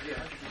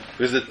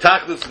 Because the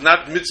Tachlis,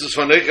 not Mitzvahs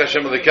von Eich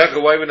Hashem Alekecha.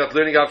 Why we're not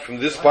learning out from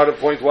this part of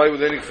the point? Why we're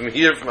learning from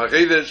here, from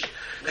HaChedesh?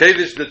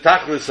 Chedesh, the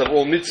Tachlis of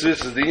all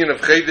mitzvahs, is the union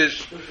of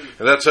Chedesh,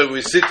 and that's why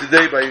we sit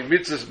today by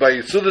mitzvahs, by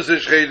Yisudas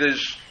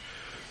Chedesh,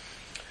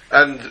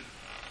 and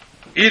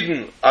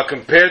Eden are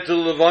compared to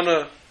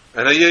Levana,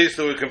 and Hayes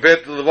are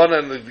compared to Levana,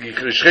 and the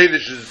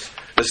Chedesh is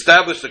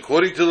established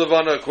according to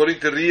Levana, according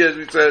to Riyah, as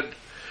we said.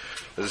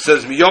 As it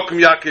says, Miyokim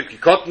Yaakov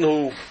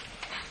Kikotenhu,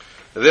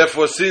 and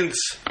therefore since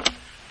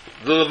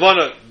the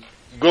Levana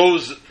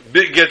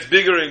gets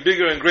bigger and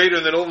bigger and greater,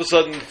 and then all of a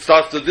sudden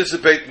starts to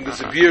dissipate and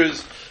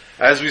disappears,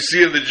 as we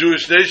see in the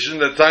Jewish nation,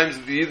 that times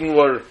the Eden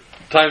were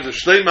times of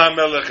Shlomo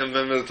HaMelech, and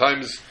then the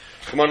times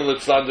Rachmana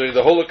litzlan during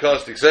the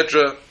Holocaust,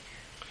 etc.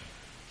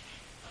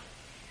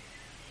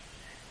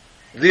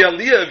 The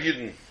Aliyah of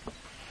Eden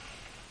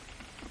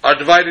are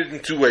divided in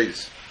two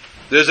ways.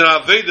 There's an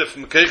Aveda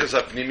from the Keiches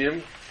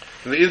HaPnimiyim,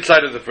 from the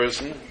inside of the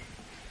person.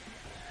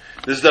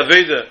 There's the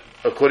Aveda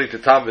according to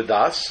Tam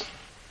V'das,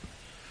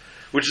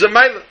 which is a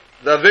Maila.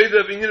 The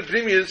Aveda of Inyan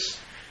Pnimiyus,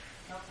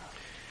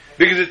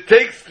 because it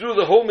takes through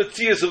the whole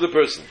metzias of the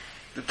person,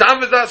 the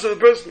tam v'das of the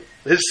person,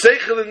 his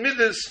seichel and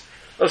midas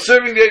of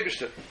serving the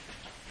Eibishter.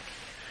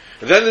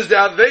 And then there's the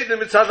Aveda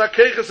mitzad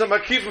ha'keiches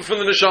ha'makifim from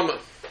the neshama.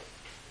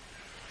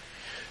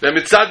 Then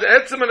mitzad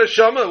etzem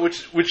ha'neshama,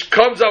 which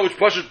comes out, which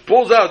Pashat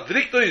pulls out,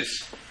 driktois,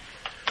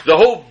 the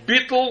whole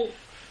bittul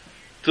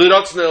to the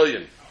Ratzon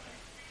Elyon,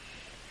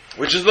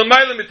 which is the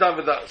Maila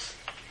mitam v'das.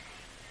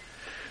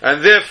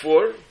 And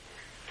therefore,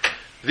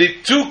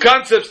 the two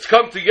concepts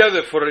come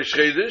together for Rish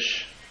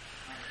Chedesh,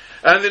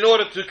 And in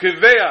order to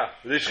Keveya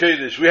Rish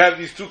Chedesh, we have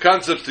these two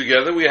concepts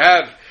together. We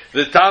have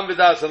the Tam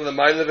V'das and the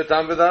Maile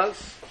V'tam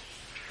V'das.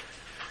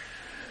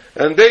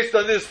 And based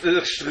on this,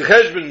 the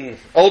Cheshbon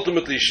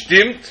ultimately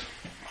stimmt.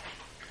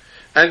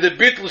 And the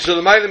Bittel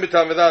Shel Maile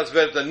V'tam V'das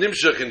wird dann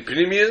Nimshach in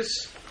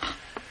Pnimius.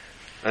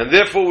 And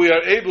therefore we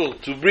are able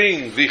to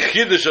bring the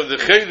Chiddush of the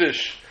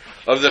Chedesh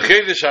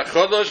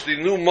HaChodosh, the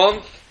new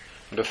month,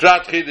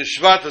 Befrat Chedesh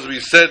Shvat, as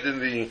we said in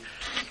the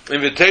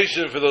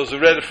invitation for those who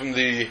read it from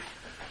the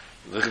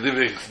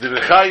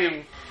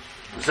Chaim.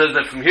 It says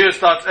that from here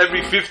starts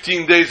every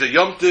 15 days a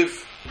Yom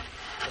Tiv,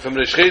 from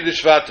Rosh Chodesh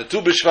Shvat to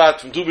Tu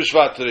B'Shvat, from Tu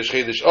B'Shvat to Rosh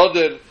Chodesh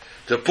Oder,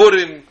 to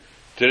Purim,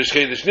 to Rosh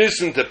Chodesh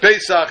Nisan, to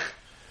Pesach.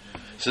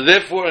 So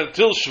therefore,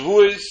 until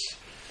Shavuos,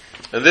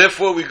 and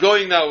therefore we're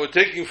going now, we're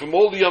taking from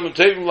all the Yom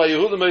Tovim La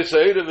Yehuda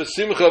Meisa'era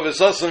V'Simcha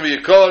V'Sasam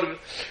V'Yikar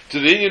to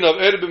the union of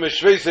Erbe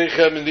Meshvei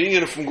Seichem, and the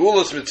union from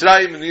Gulas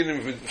Mitzrayim, and the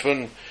union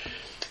from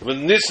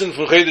Nisan,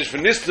 from Chodesh,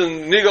 from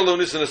Nisan, Nigalo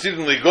Nisan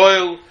Asidim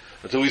Legoel,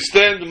 until we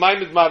stand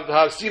Maimed Mar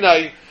Har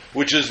Sinai,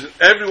 which is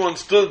everyone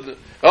stood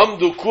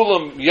Amdu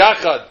Kulam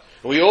Yachad,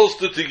 and we all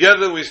stood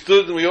together. We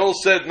stood and we all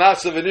said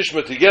Nasa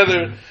V'Nishma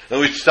together, and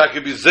we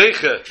should be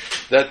zeicha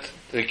that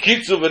the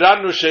Kitzu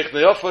V'Ranu Sheikh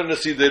Neofer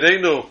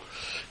Nasiderenu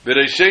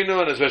Bereishenu,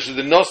 and especially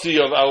the Nasi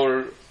of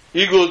our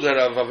Igud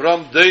of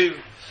Avram Dave,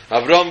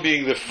 Avram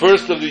being the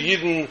first of the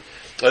Yidden,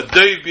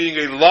 Dave being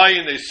a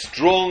lion, a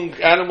strong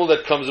animal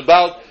that comes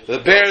about, the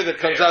bear that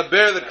comes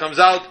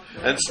out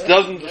and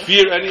doesn't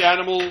fear any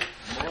animal,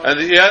 and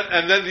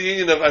then the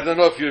union of, I don't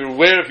know if you're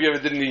aware, if you ever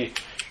did any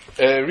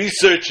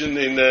research in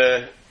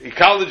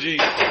ecology,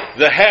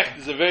 the hecht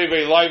is a very,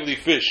 very lively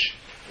fish,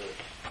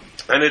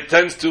 and it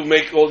tends to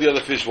make all the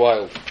other fish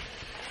wild,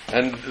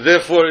 and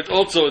therefore it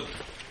has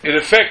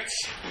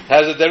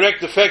a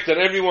direct effect on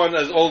everyone,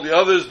 as all the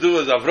others do,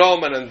 as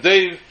Avram and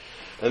Dave.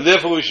 And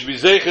therefore we should be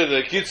zeicher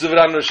the Kitzu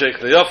V'Ranu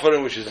Sheikh Neofer,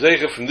 and we should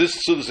zeicher from this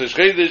Sudas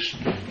Chedesh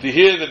to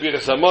hear the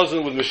Birchas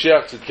Hamazon with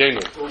Mashiach Tzidkenu.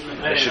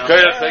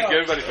 Shekaya, thank you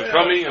everybody for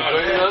coming and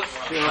joining us.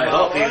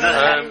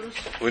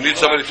 We need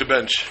somebody to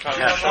bench.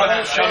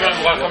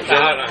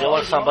 There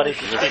was somebody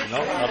to speak,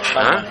 no?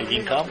 He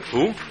didn't come?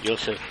 Who?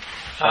 Yosef.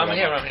 I'm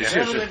here.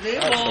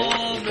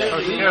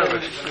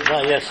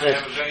 Yes.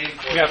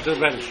 We have to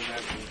bench.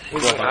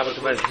 Who's have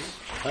to bench?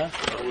 Huh?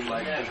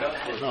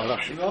 No,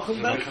 Rav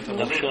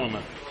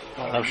Shulman.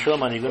 Rav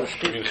Shulman, you're going to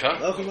speak?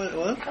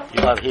 What?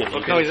 You are here.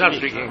 No, he's not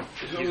speaking.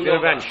 He's going to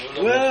bench.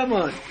 Where am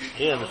I?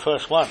 Here, the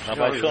first one,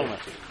 Rabbi Shulman.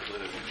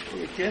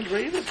 You can't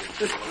read it?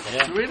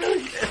 Yeah.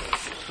 Really?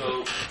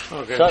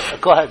 Okay. So,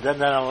 go ahead,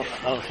 then I'll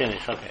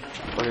finish. Okay.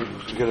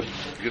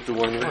 Get the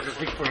 1 minute. I want to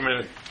speak for a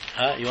minute.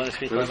 Huh? You want to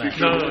speak for a minute?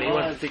 No, you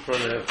want to speak for a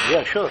minute.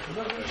 Yeah, sure.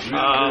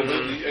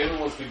 Anyone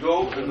wants to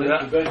go, and then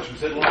the bench. We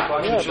said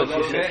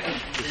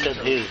He said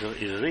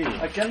he's reading.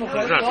 I cannot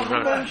It's not.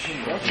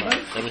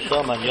 Rabbi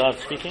Shulman, you are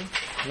speaking?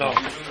 No.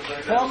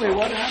 Tell me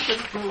what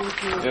happened to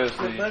Yes,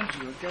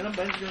 Benjamin. Can a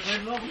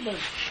Benjamin no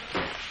bench?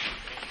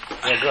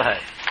 Yeah, go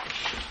ahead.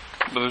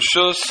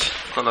 B'Rishus,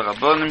 Kol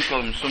HaRabbonim,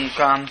 Kol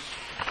HaMsumkan.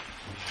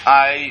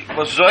 I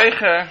was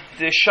zoicher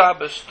this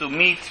Shabbos to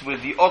meet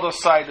with the other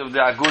side of the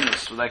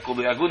Agunis, what I call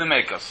the Agunim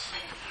makers.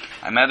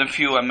 I met a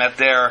few, I met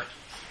their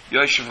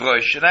Yoshev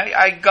Rosh, and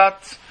I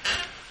got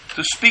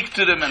to speak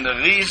to them and the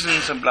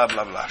reasons and blah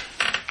blah blah.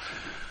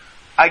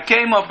 I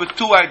came up with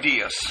 2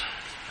 ideas.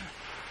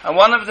 And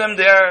one of them,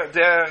 their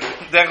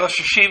Rosh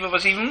Hashiva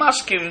was even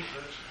masking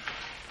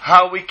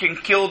how we can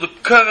kill the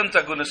current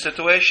Agunis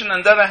situation,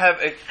 and then I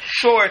have a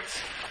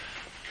short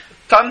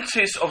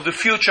tansis of the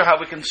future, how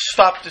we can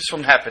stop this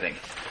from happening.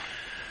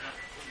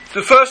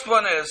 The first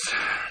one is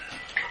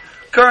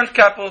current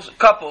couples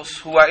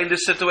who are in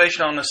this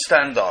situation on a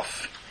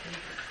standoff.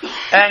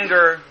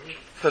 Anger,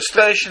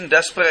 frustration,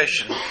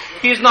 desperation.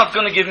 He's not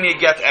going to give me a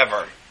get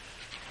ever.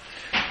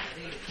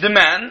 The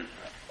man,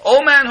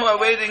 all men who are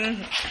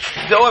waiting,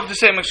 they all have the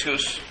same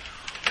excuse.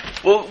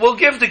 We'll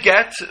give the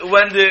get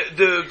when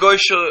the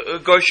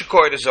Goyshe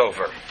court is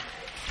over.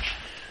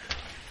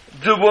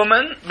 The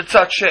woman,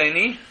 B'tzat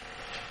Sheni,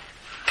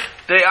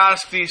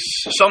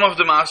 some of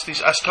them ask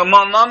these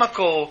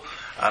astronomical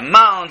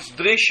amounts,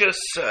 drishas.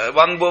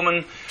 One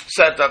woman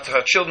said that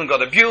her children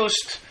got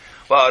abused.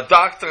 Well, a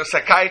doctor, a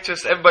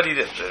psychiatrist, everybody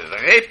did. A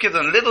rape kid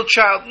and a little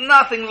child,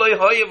 nothing loy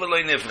hoye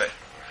v'loy nivre.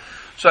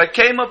 So I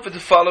came up with the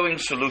following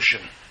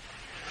solution.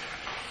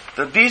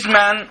 That these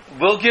men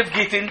will give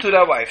gitin to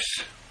their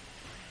wives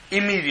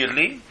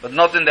immediately, but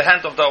not in the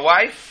hand of their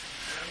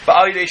wife,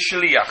 ba'ayidei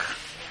shliach.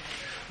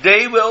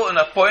 They will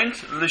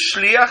appoint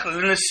l'shliach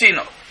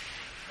l'nesino,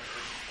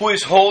 who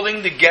is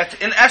holding the get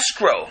in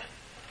escrow.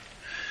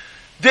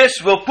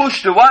 This will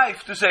push the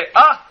wife to say,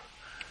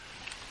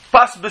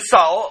 pas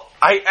besal,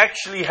 I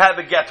actually have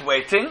a get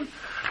waiting.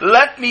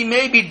 Let me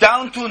maybe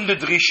down to the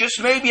drishas.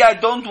 Maybe I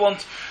don't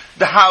want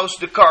the house,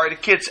 the car, the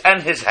kids,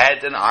 and his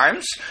head and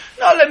arms.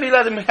 No,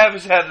 let him have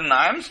his head and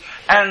arms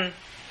and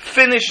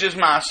finish this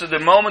master the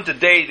moment the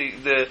day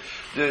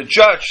the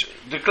judge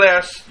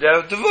declares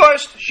they're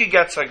divorced, she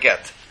gets her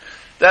get.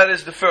 That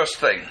is the first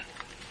thing.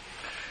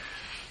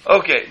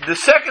 Okay, the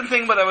second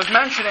thing what I was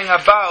mentioning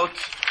about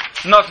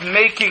not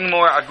making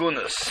more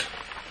agunas.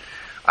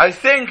 I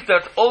think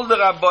that all the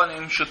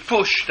Rabbanim should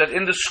push that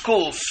in the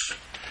schools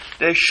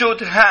they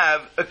should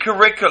have a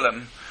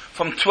curriculum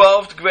from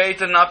 12th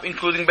grade and up,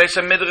 including Beis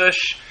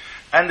HaMidrash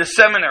and the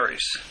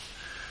seminaries,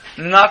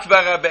 not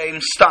by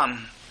Rabbeim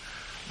Stam,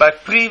 by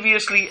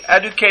previously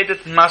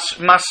educated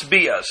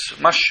mashbias.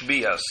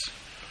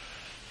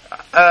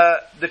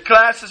 The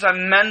classes are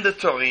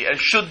mandatory and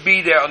should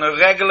be there on a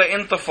regular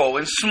interval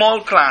in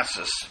small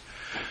classes.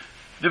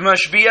 The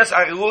mashbias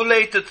are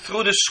related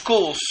through the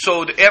schools,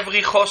 so that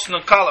every chosn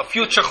kala,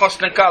 future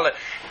chosn kala,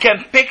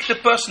 can pick the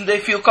person they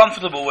feel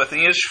comfortable with,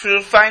 and you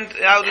should find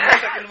out in a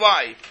second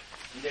why.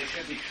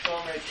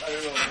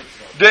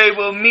 They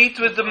will meet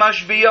with the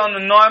mashbia on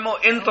a normal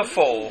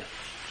interval,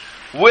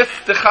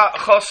 with the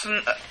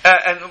chosn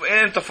and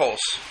intervals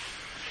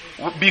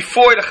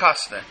before the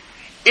chasna.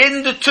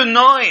 In the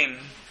Tanoim,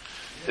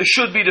 there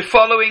should be the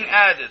following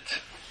added: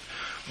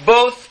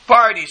 both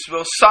parties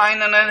will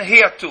sign and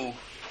adhere to.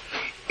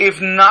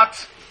 If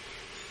not,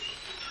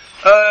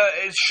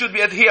 it should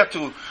be adhered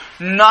to,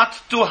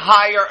 not to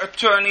hire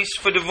attorneys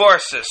for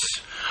divorces,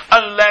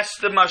 unless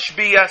the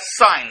mashbia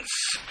signs.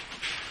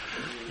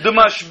 The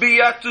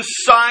mashbia to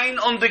sign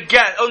on the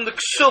get, on the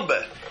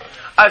ksubah,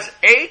 as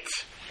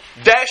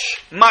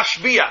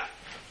 8-mashbia.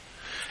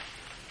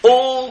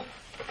 All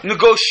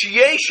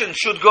negotiation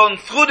should go on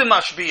through the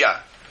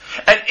mashbia.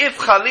 And if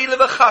Chalila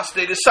v'chas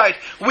they decide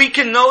we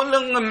can no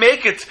longer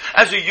make it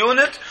as a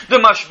unit, the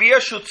mashbia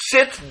should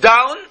sit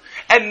down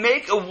and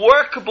make a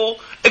workable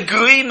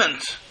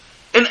agreement,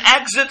 an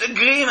exit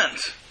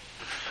agreement,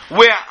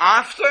 where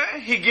after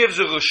he gives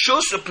a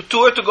reshus, a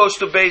patur to goes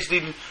to Beis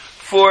Din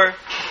for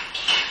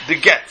the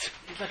get.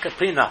 Like a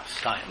prenup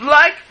time.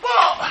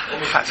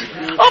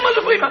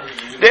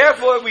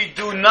 Therefore, we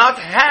do not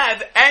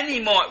have any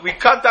more. We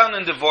cut down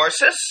on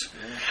divorces,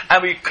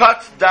 and we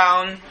cut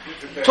down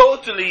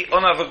totally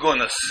on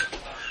avagunas.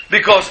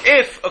 Because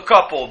if a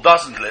couple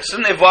doesn't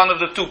listen, if one of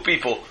the two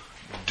people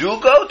do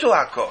go to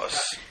Hakos,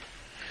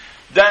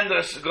 then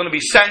there's going to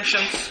be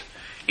sanctions.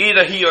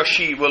 Either he or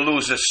she will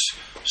lose his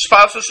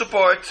spousal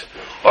support,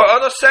 or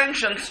other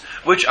sanctions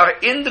which are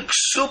in the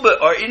ksuba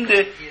or in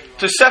the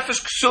Tosefes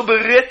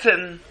ksuba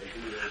written,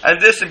 and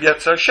this in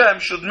Yetzer Hashem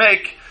should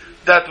make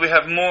that we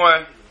have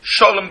more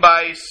shalom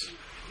bayis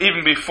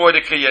even before they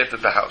created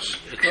the house.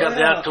 Except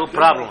there are two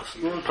problems.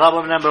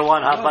 Problem number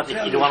one: how about if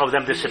either one of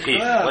them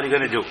disappears? What are you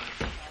going to do?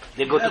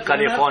 They go to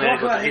California,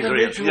 they go to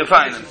Israel. You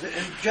find them.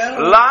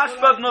 Last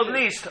but not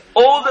least,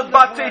 all the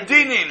Batei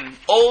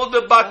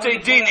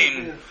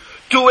Dinim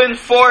to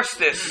enforce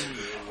this.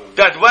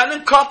 That when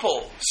a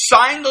couple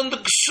signed on the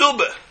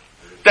ksuba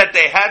that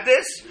they had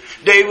this,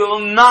 they will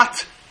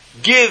not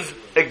give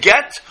a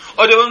get,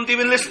 or they won't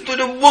even listen to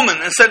the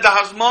woman and send the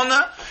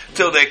hasmona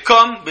till they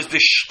come with the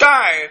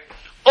shtar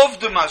of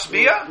the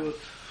masbia,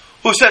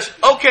 who says,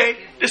 okay,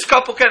 this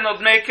couple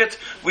cannot make it,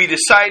 we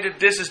decided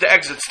this is the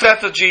exit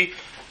strategy,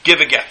 give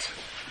a get.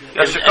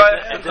 If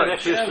they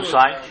refuse to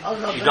sign,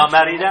 you don't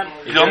marry them?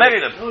 You don't marry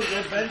them.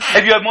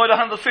 If you have more than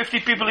 150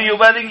 people in your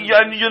wedding,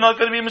 you're not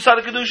going to be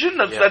Masada Kedushin,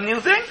 that's that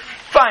new thing?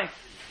 Fine.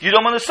 You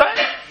don't want to sign?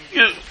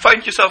 You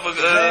find yourself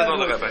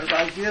another rabbi. The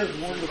idea is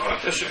wonderful.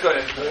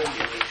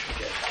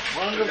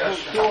 Wonderful,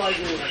 two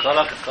ideas.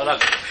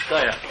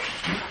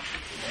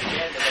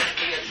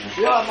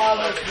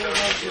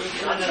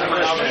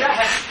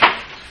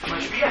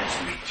 Mashbiach has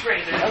to be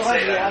trained in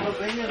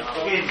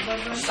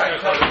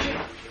psychology,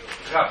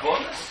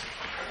 Rabbonis,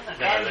 and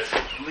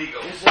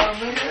legal.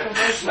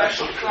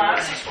 Special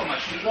classes for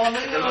Mashbiach.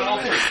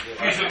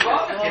 He's a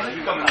rabbi, he has to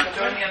become an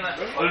attorney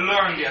or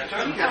learn the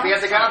attorney. He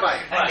has a gabbai.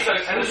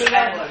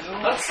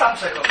 Not some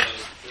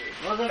psychologists.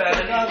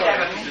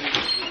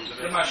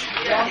 The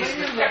Mashbiach is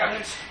the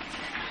therapist.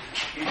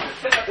 He's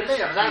the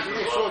therapist.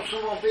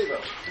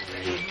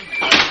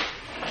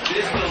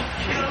 This will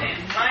kill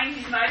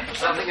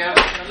 99% of the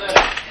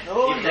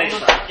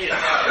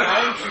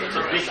It's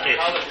a big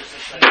case.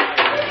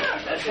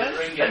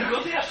 Then go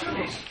to the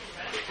attorneys.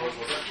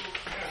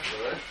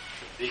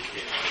 Big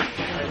case.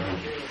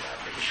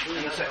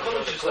 And the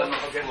psychologists are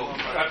not available.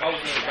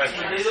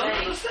 They don't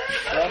understand.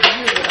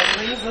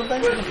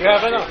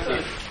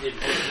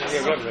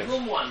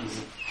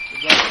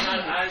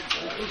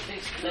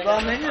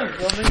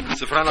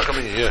 Sefrana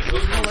coming here.